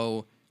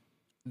 So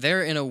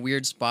they're in a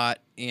weird spot,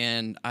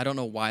 and I don't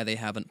know why they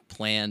haven't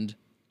planned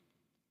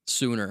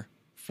sooner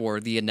for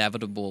the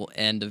inevitable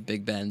end of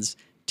Big Ben's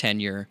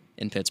tenure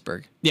in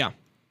Pittsburgh. Yeah,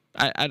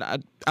 I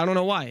don't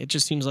know why. It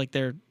just seems like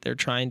they're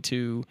trying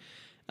to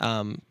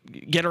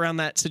get around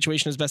that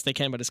situation as best they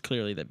can, but it's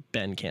clearly that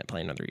Ben can't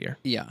play another year.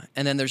 Yeah,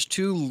 and then there's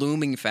two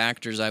looming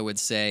factors, I would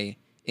say,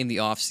 in the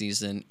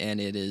offseason,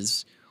 and it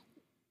is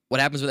what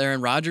happens with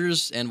Aaron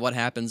Rodgers and what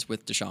happens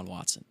with Deshaun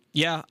Watson.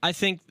 Yeah, I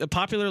think the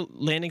popular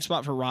landing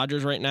spot for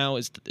Rodgers right now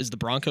is the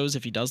Broncos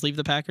if he does leave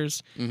the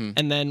Packers. Mm-hmm.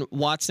 And then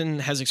Watson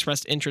has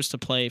expressed interest to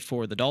play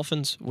for the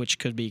Dolphins, which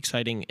could be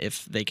exciting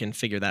if they can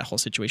figure that whole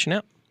situation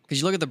out. Because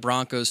you look at the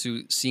Broncos,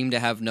 who seem to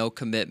have no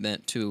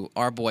commitment to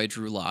our boy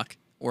Drew Lock,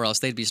 or else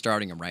they'd be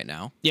starting him right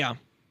now. Yeah.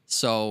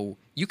 So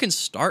you can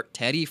start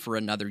Teddy for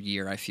another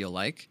year, I feel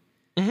like.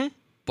 Mm-hmm.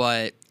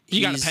 But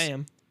You got to pay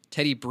him.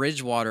 Teddy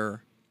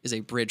Bridgewater is a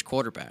bridge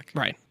quarterback.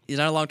 Right. He's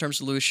not a long-term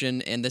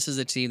solution, and this is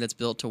a team that's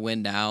built to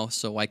win now,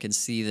 so I can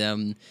see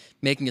them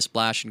making a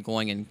splash and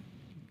going and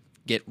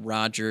get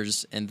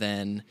Rodgers. And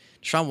then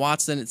Deshaun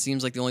Watson, it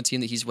seems like the only team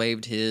that he's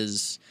waived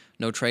his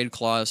no-trade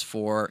clause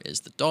for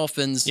is the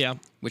Dolphins, Yeah.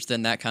 which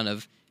then that kind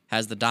of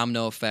has the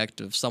domino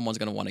effect of someone's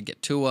going to want to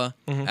get Tua.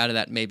 Out of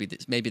that, maybe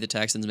the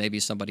Texans, maybe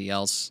somebody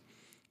else.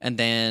 And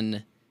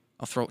then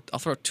I'll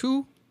throw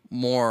two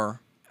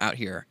more out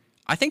here.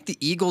 I think the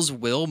Eagles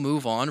will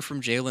move on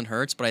from Jalen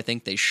Hurts, but I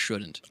think they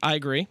shouldn't. I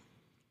agree.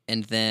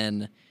 And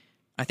then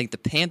I think the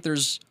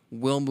Panthers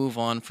will move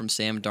on from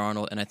Sam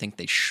Darnold, and I think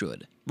they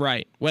should.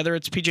 Right. Whether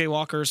it's P.J.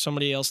 Walker or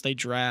somebody else they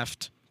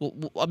draft.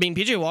 Well, I mean,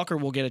 P.J. Walker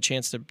will get a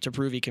chance to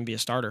prove he can be a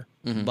starter.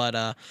 Mm-hmm.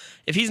 But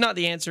if he's not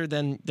the answer,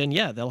 then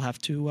yeah, they'll have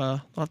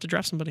to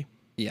draft somebody.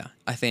 Yeah,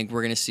 I think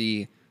we're going to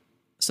see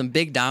some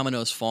big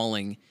dominoes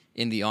falling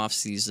in the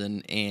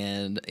offseason,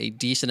 and a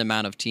decent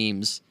amount of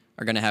teams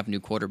are going to have new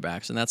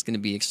quarterbacks, and that's going to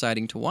be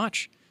exciting to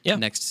watch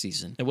next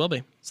season. It will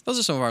be. So those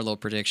are some of our little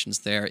predictions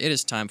there. It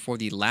is time for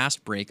the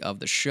last break of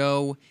the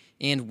show,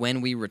 and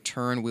when we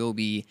return, we'll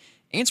be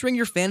answering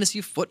your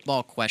fantasy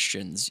football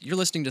questions. You're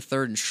listening to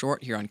Third and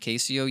Short here on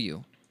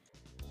KCOU.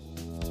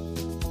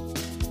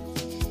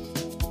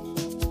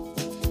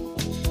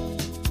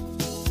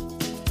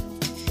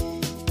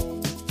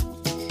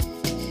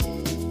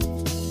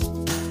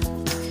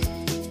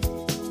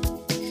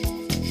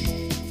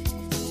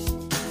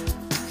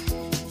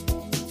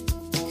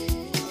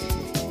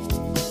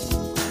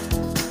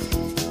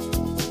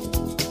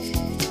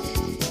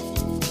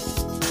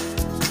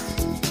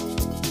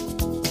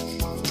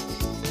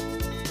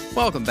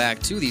 Welcome back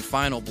to the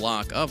final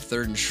block of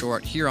Third and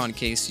Short here on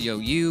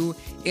KCOU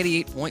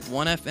 88.1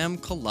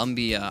 FM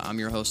Columbia. I'm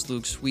your host,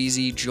 Luke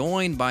Swezy,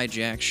 joined by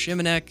Jack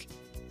Shimanek.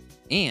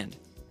 And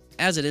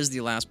as it is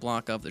the last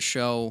block of the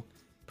show,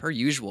 per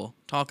usual,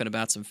 talking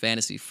about some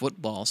fantasy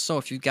football. So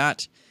if you've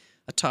got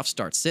a tough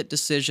start-sit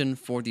decision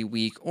for the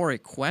week or a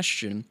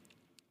question,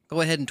 go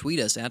ahead and tweet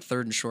us at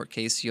Third and Short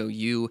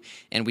KCOU,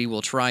 and we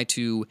will try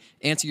to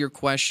answer your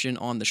question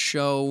on the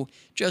show.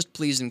 Just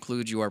please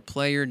include your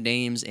player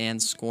names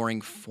and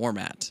scoring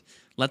format.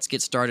 Let's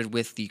get started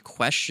with the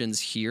questions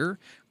here.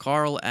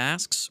 Carl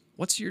asks,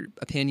 what's your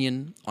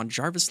opinion on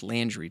Jarvis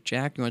Landry?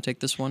 Jack, you want to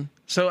take this one?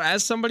 So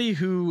as somebody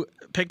who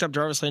picked up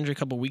Jarvis Landry a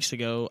couple weeks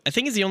ago, I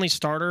think he's the only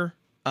starter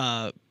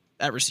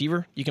at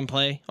receiver you can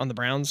play on the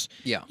Browns.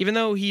 Yeah. Even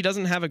though he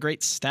doesn't have a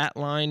great stat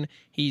line,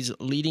 he's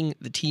leading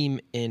the team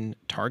in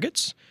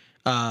targets.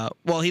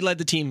 Well, he led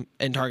the team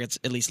in targets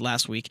at least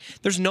last week.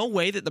 There's no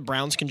way that the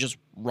Browns can just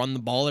run the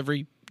ball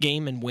every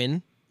game and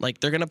win. Like,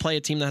 they're going to play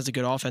a team that has a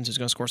good offense who's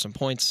going to score some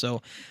points.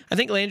 So I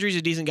think Landry's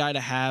a decent guy to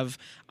have.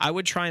 I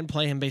would try and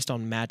play him based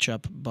on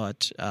matchup,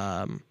 but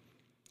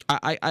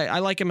I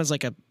like him as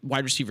like a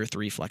wide receiver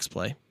 3 flex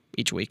play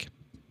each week.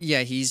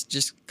 Yeah, he's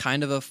just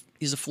kind of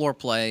he's a floor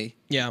play.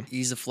 Yeah.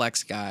 He's a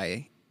flex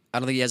guy. I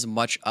don't think he has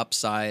much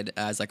upside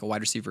as like a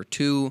wide receiver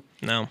 2.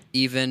 No.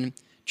 Even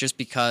just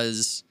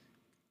because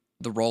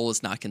the role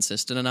is not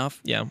consistent enough.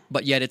 Yeah.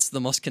 But yet it's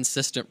the most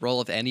consistent role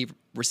of any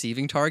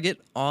receiving target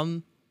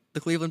on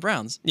the Cleveland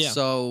Browns. Yeah.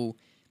 So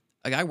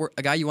a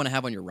guy you want to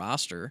have on your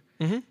roster,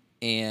 Mm-hmm.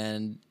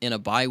 and in a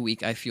bye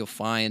week, I feel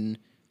fine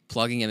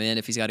plugging him in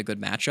if he's got a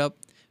good matchup.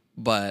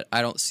 But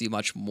I don't see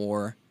much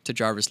more to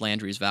Jarvis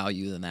Landry's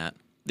value than that.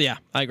 Yeah,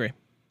 I agree.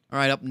 All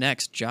right, up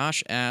next,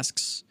 Josh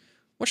asks,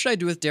 what should I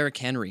do with Derrick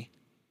Henry?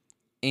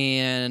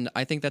 And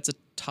I think that's a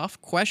tough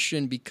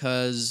question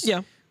because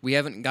we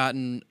haven't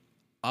gotten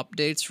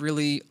updates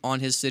really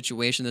on his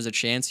situation. There's a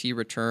chance he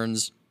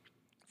returns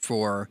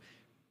for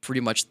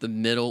pretty much the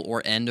middle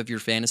or end of your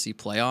fantasy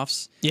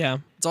playoffs. Yeah.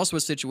 It's also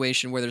a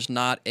situation where there's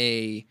not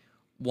a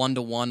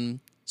 1-to-1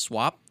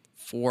 swap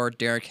for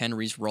Derrick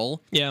Henry's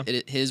role. Yeah.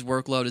 His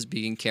workload is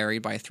being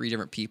carried by 3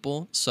 different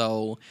people.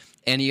 So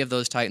any of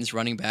those Titans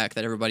running back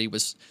that everybody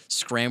was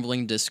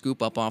scrambling to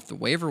scoop up off the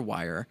waiver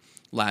wire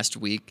last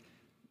week,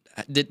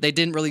 they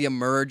didn't really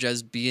emerge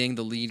as being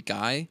the lead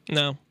guy.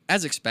 No.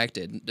 As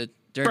expected.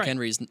 Derrick Right.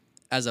 Henry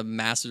has a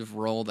massive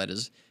role that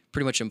is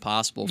pretty much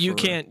impossible You for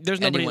can't. There's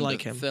nobody anyone like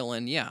to him. fill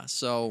in. Yeah.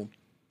 So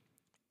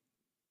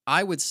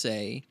I would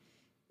say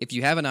if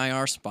you have an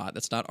IR spot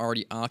that's not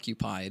already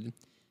occupied,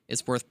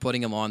 it's worth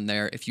putting him on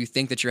there if you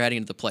think that you're heading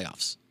into the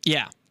playoffs.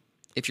 Yeah.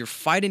 If you're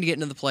fighting to get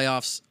into the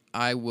playoffs,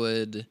 I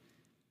would.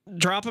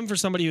 Drop him for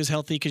somebody who's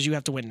healthy because you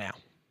have to win now.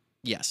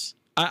 Yes.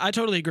 I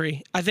totally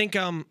agree. I think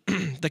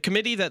the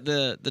committee that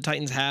the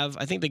Titans have,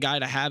 I think the guy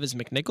to have is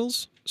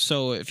McNichols.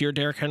 So if you're a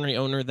Derrick Henry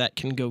owner that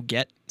can go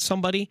get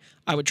somebody,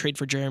 I would trade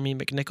for Jeremy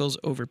McNichols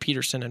over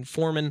Peterson and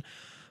Foreman.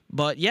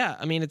 But yeah,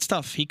 I mean, it's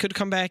tough. He could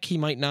come back. He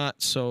might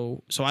not.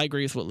 So I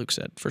agree with what Luke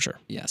said, for sure.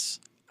 Yes.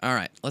 All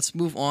right. Let's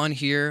move on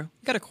here.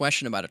 We got a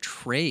question about a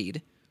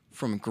trade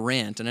from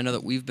Grant, and I know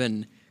that we've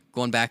been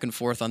going back and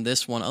forth on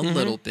this one a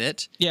little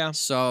bit. Yeah.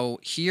 So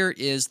here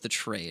is the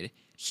trade.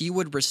 He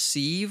would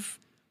receive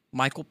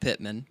Michael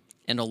Pittman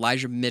and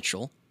Elijah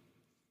Mitchell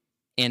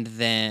and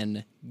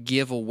then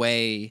give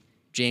away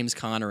James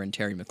Conner and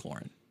Terry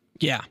McLaurin.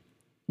 Yeah.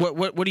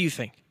 What do you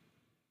think?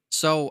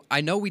 So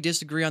I know we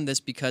disagree on this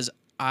because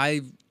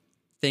I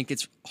think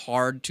it's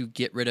hard to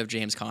get rid of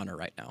James Conner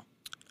right now.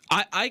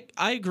 I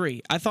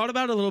agree. I thought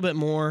about it a little bit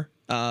more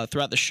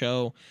throughout the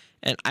show,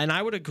 and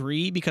I would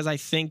agree because I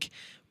think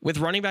with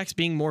running backs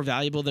being more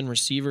valuable than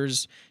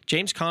receivers,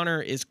 James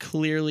Conner is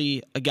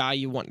clearly a guy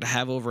you want to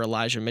have over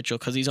Elijah Mitchell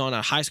because he's on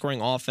a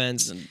high-scoring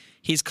offense.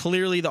 He's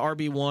clearly the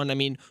RB1. I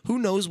mean, who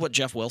knows what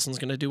Jeff Wilson's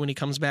going to do when he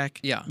comes back?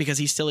 Yeah. Because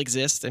he still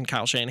exists, and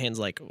Kyle Shanahan's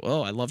like,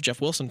 oh, I love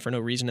Jeff Wilson for no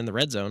reason in the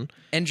red zone.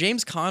 And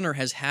James Conner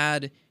has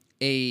had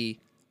a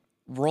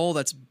role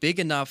that's big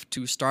enough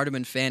to start him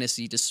in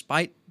fantasy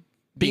despite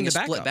being a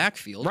split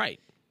backfield. Right.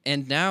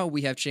 And now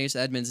we have Chase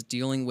Edmonds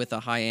dealing with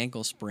a high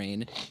ankle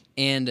sprain.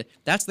 And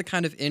that's the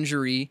kind of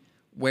injury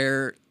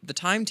where the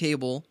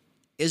timetable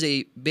is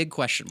a big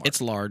question mark.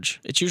 It's large.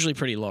 It's usually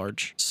pretty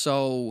large.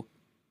 So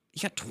he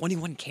got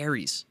 21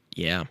 carries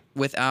Yeah.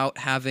 without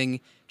having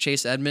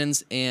Chase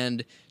Edmonds.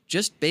 And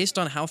just based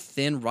on how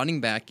thin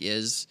running back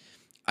is,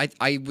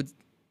 I would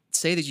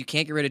say that you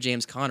can't get rid of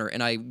James Conner.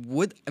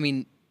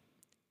 And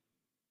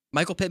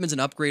Michael Pittman's an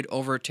upgrade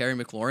over Terry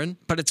McLaurin.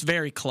 But it's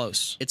very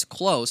close. It's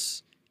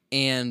close,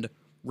 and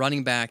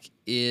running back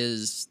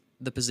is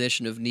the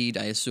position of need,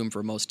 I assume,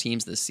 for most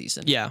teams this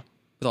season. Yeah.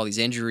 With all these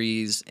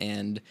injuries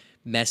and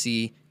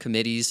messy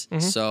committees.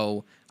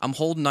 So I'm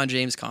holding on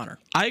James Conner.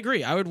 I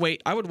agree. I would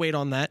wait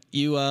on that.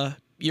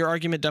 Your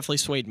argument definitely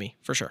swayed me,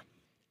 for sure.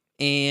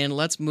 And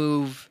let's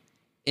move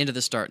into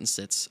the start and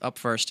sits. Up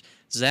first,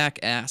 Zach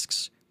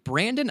asks,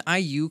 Brandon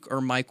Ayuk or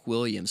Mike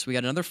Williams? We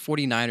got another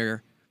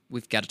 49er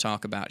we've got to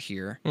talk about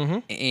here.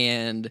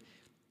 And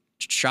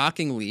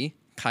shockingly,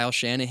 Kyle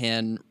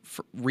Shanahan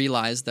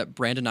realized that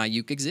Brandon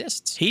Ayuk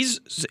exists.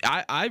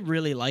 I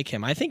really like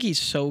him. I think he's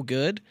so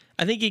good.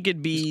 I think he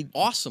could be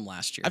Awesome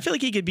last year. I feel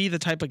like he could be the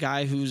type of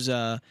guy who's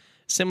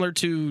similar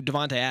to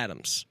Devontae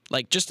Adams,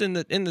 like just in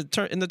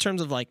the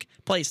terms of like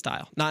play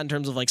style, not in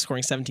terms of like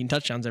scoring 17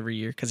 touchdowns every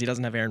year because he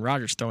doesn't have Aaron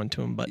Rodgers throwing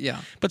to him. But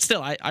Yeah. but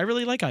still, I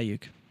really like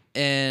Ayuk.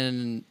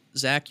 And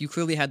Zach, you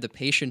clearly had the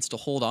patience to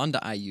hold on to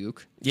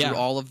Ayuk Yeah. through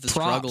all of the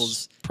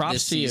struggles Props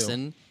this to you.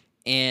 season.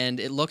 And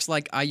it looks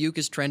like Ayuk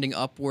is trending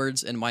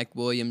upwards and Mike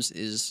Williams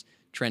is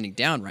trending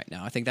down right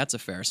now. I think that's a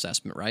fair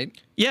assessment, right?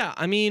 Yeah,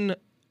 I mean,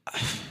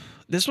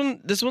 this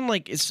one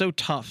like is so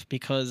tough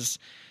because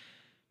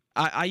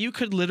Ayuk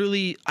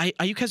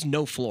has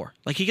no floor.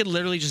 Like he could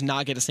literally just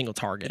not get a single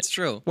target. It's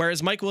true.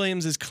 Whereas Mike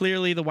Williams is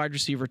clearly the wide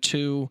receiver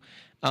too.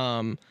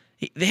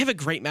 They have a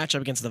great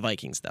matchup against the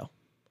Vikings though.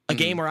 A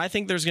game where I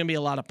think there's going to be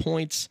a lot of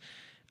points.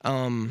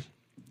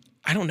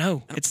 I don't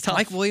know. It's tough.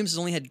 Mike Williams has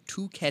only had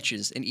 2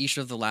 catches in each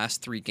of the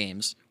last 3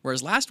 games,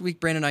 whereas last week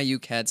Brandon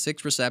Ayuk had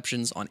 6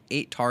 receptions on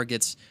 8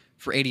 targets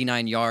for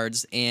 89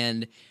 yards,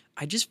 and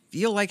I just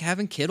feel like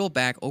having Kittle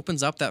back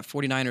opens up that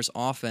 49ers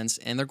offense,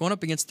 and they're going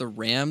up against the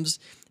Rams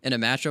in a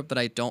matchup that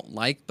I don't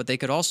like, but they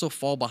could also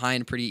fall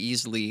behind pretty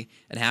easily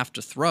and have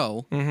to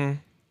throw,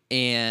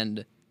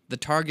 and the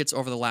targets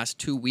over the last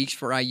 2 weeks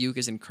for Ayuk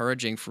is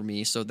encouraging for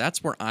me, so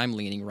that's where I'm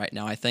leaning right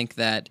now. I think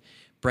that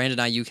Brandon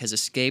Ayuk has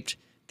escaped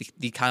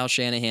the Kyle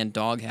Shanahan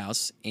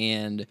doghouse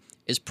and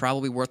is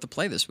probably worth the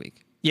play this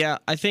week. Yeah,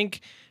 I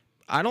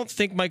don't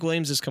think Mike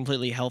Williams is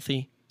completely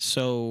healthy.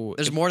 So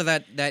there's more to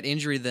that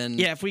injury than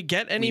if we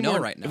get any know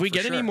more right now, if we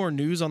get any sure. more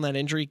news on that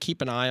injury,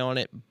 keep an eye on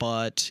it.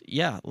 But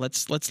yeah,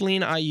 let's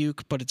lean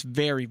Ayuk, but it's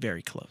very,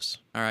 very close.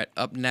 All right,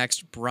 up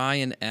next,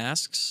 Brian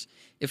asks,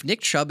 if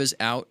Nick Chubb is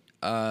out,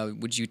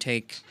 would you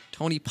take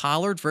Tony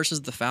Pollard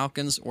versus the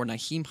Falcons or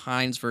Nyheim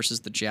Hines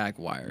versus the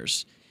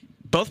Jaguars?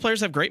 Both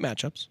players have great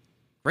matchups.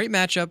 Great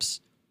matchups,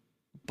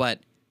 but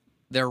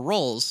their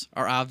roles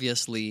are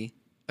obviously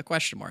a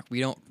question mark. We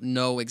don't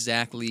know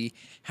exactly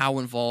how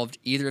involved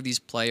either of these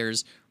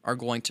players are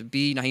going to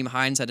be. Nyheim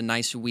Hines had a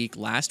nice week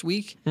last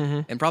week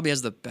and probably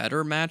has the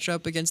better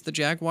matchup against the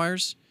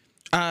Jaguars.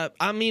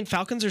 I mean,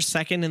 Falcons are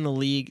second in the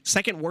league,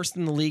 second worst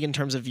in the league in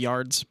terms of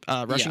yards,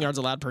 rushing yards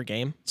allowed per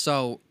game.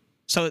 So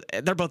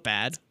they're both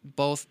bad.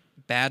 Both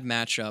bad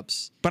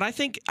matchups. But I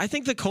think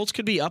the Colts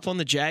could be up on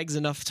the Jags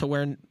enough to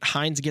where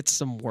Hines gets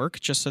some work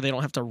just so they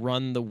don't have to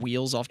run the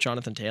wheels off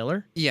Jonathan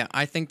Taylor. Yeah,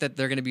 I think that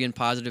they're going to be in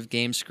positive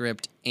game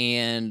script,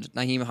 and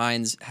Nyheim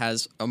Hines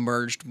has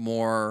emerged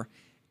more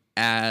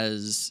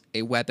as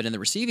a weapon in the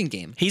receiving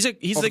game. He's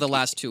over the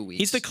last 2 weeks.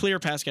 He's the clear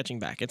pass catching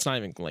back. It's not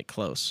even like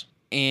close.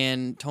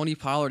 And Tony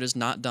Pollard has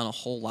not done a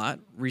whole lot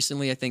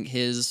recently. I think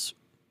his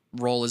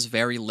role is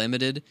very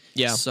limited.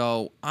 Yeah.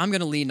 So I'm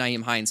going to lean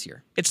Nyheim Hines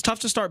here. It's tough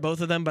to start both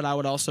of them, but I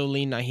would also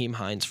lean Nyheim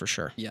Hines for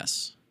sure.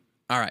 Yes.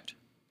 All right.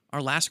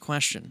 Our last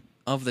question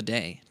of the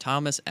day.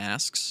 Thomas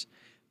asks,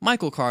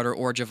 Michael Carter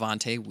or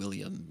Javonte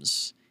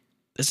Williams?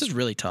 This is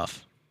really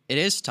tough. It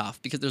is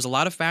tough because there's a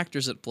lot of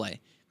factors at play.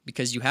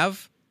 Because you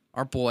have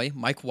our boy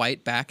Mike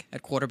White back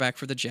at quarterback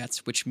for the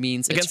Jets, which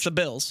means against the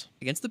Bills,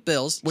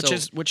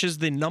 which is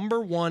the number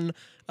one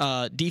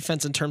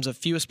defense in terms of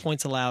fewest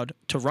points allowed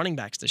to running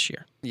backs this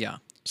year. Yeah,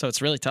 so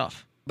it's really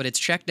tough. But it's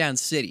check down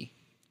city.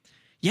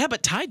 Yeah,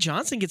 but Ty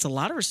Johnson gets a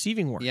lot of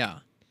receiving work. Yeah,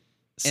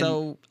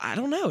 so and I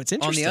don't know. It's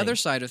interesting. On the other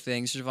side of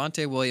things,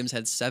 Javonte Williams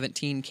had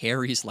 17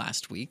 carries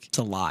last week. It's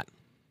a lot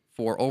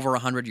for over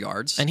 100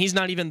 yards, and he's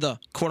not even the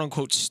quote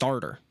unquote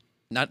starter.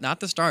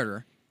 Not the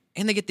starter,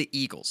 and they get the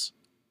Eagles.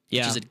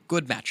 Yeah. Which is a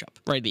good matchup.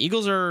 Right. The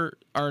Eagles are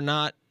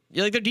not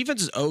like their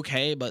defense is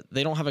okay, but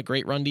they don't have a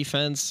great run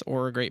defense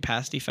or a great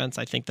pass defense.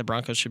 I think the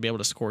Broncos should be able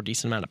to score a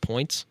decent amount of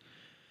points.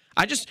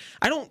 I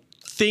don't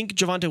think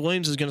Javonte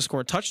Williams is going to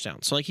score a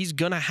touchdown. So like he's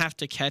going to have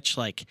to catch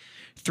like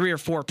 3 or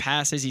 4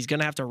 passes. He's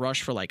going to have to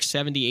rush for like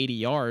 70, 80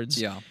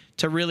 yards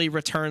to really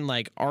return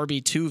like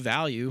RB2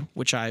 value,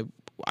 which I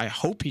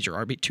hope he's your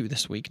RB2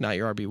 this week, not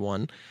your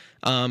RB1.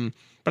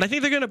 But I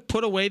think they're going to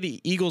put away the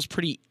Eagles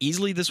pretty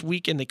easily this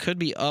week, and they could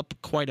be up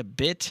quite a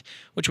bit,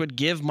 which would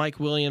give Mike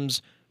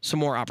Williams some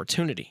more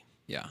opportunity.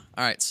 Yeah.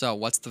 All right. So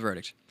what's the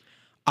verdict?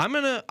 I'm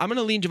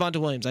gonna lean Javonte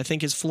Williams. I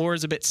think his floor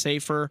is a bit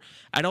safer.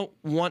 I don't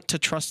want to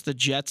trust the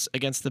Jets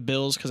against the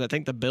Bills because I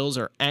think the Bills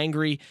are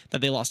angry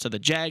that they lost to the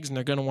Jags, and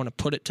they're going to want to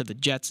put it to the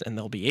Jets, and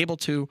they'll be able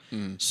to.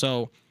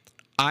 So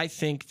I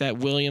think that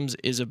Williams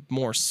is a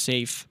more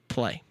safe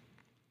play.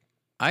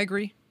 I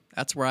agree.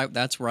 That's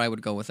where I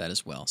would go with that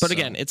as well. But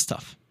again, it's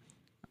tough.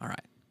 All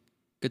right.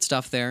 Good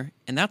stuff there.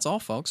 And that's all,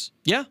 folks.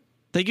 Yeah.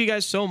 Thank you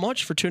guys so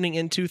much for tuning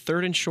into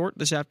Third and Short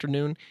this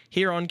afternoon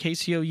here on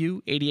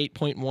KCOU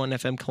 88.1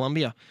 FM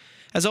Columbia.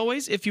 As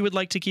always, if you would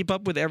like to keep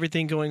up with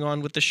everything going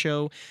on with the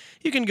show,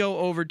 you can go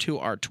over to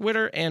our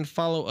Twitter and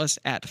follow us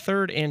at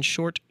Third and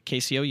Short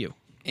KCOU.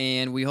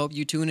 And we hope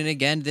you tune in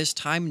again this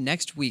time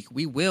next week.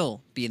 We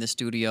will be in the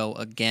studio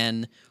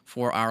again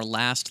for our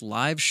last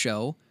live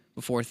show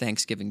before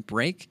Thanksgiving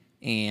break.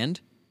 And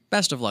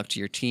best of luck to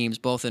your teams,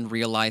 both in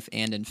real life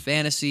and in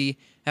fantasy.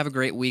 Have a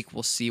great week.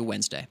 We'll see you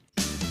Wednesday.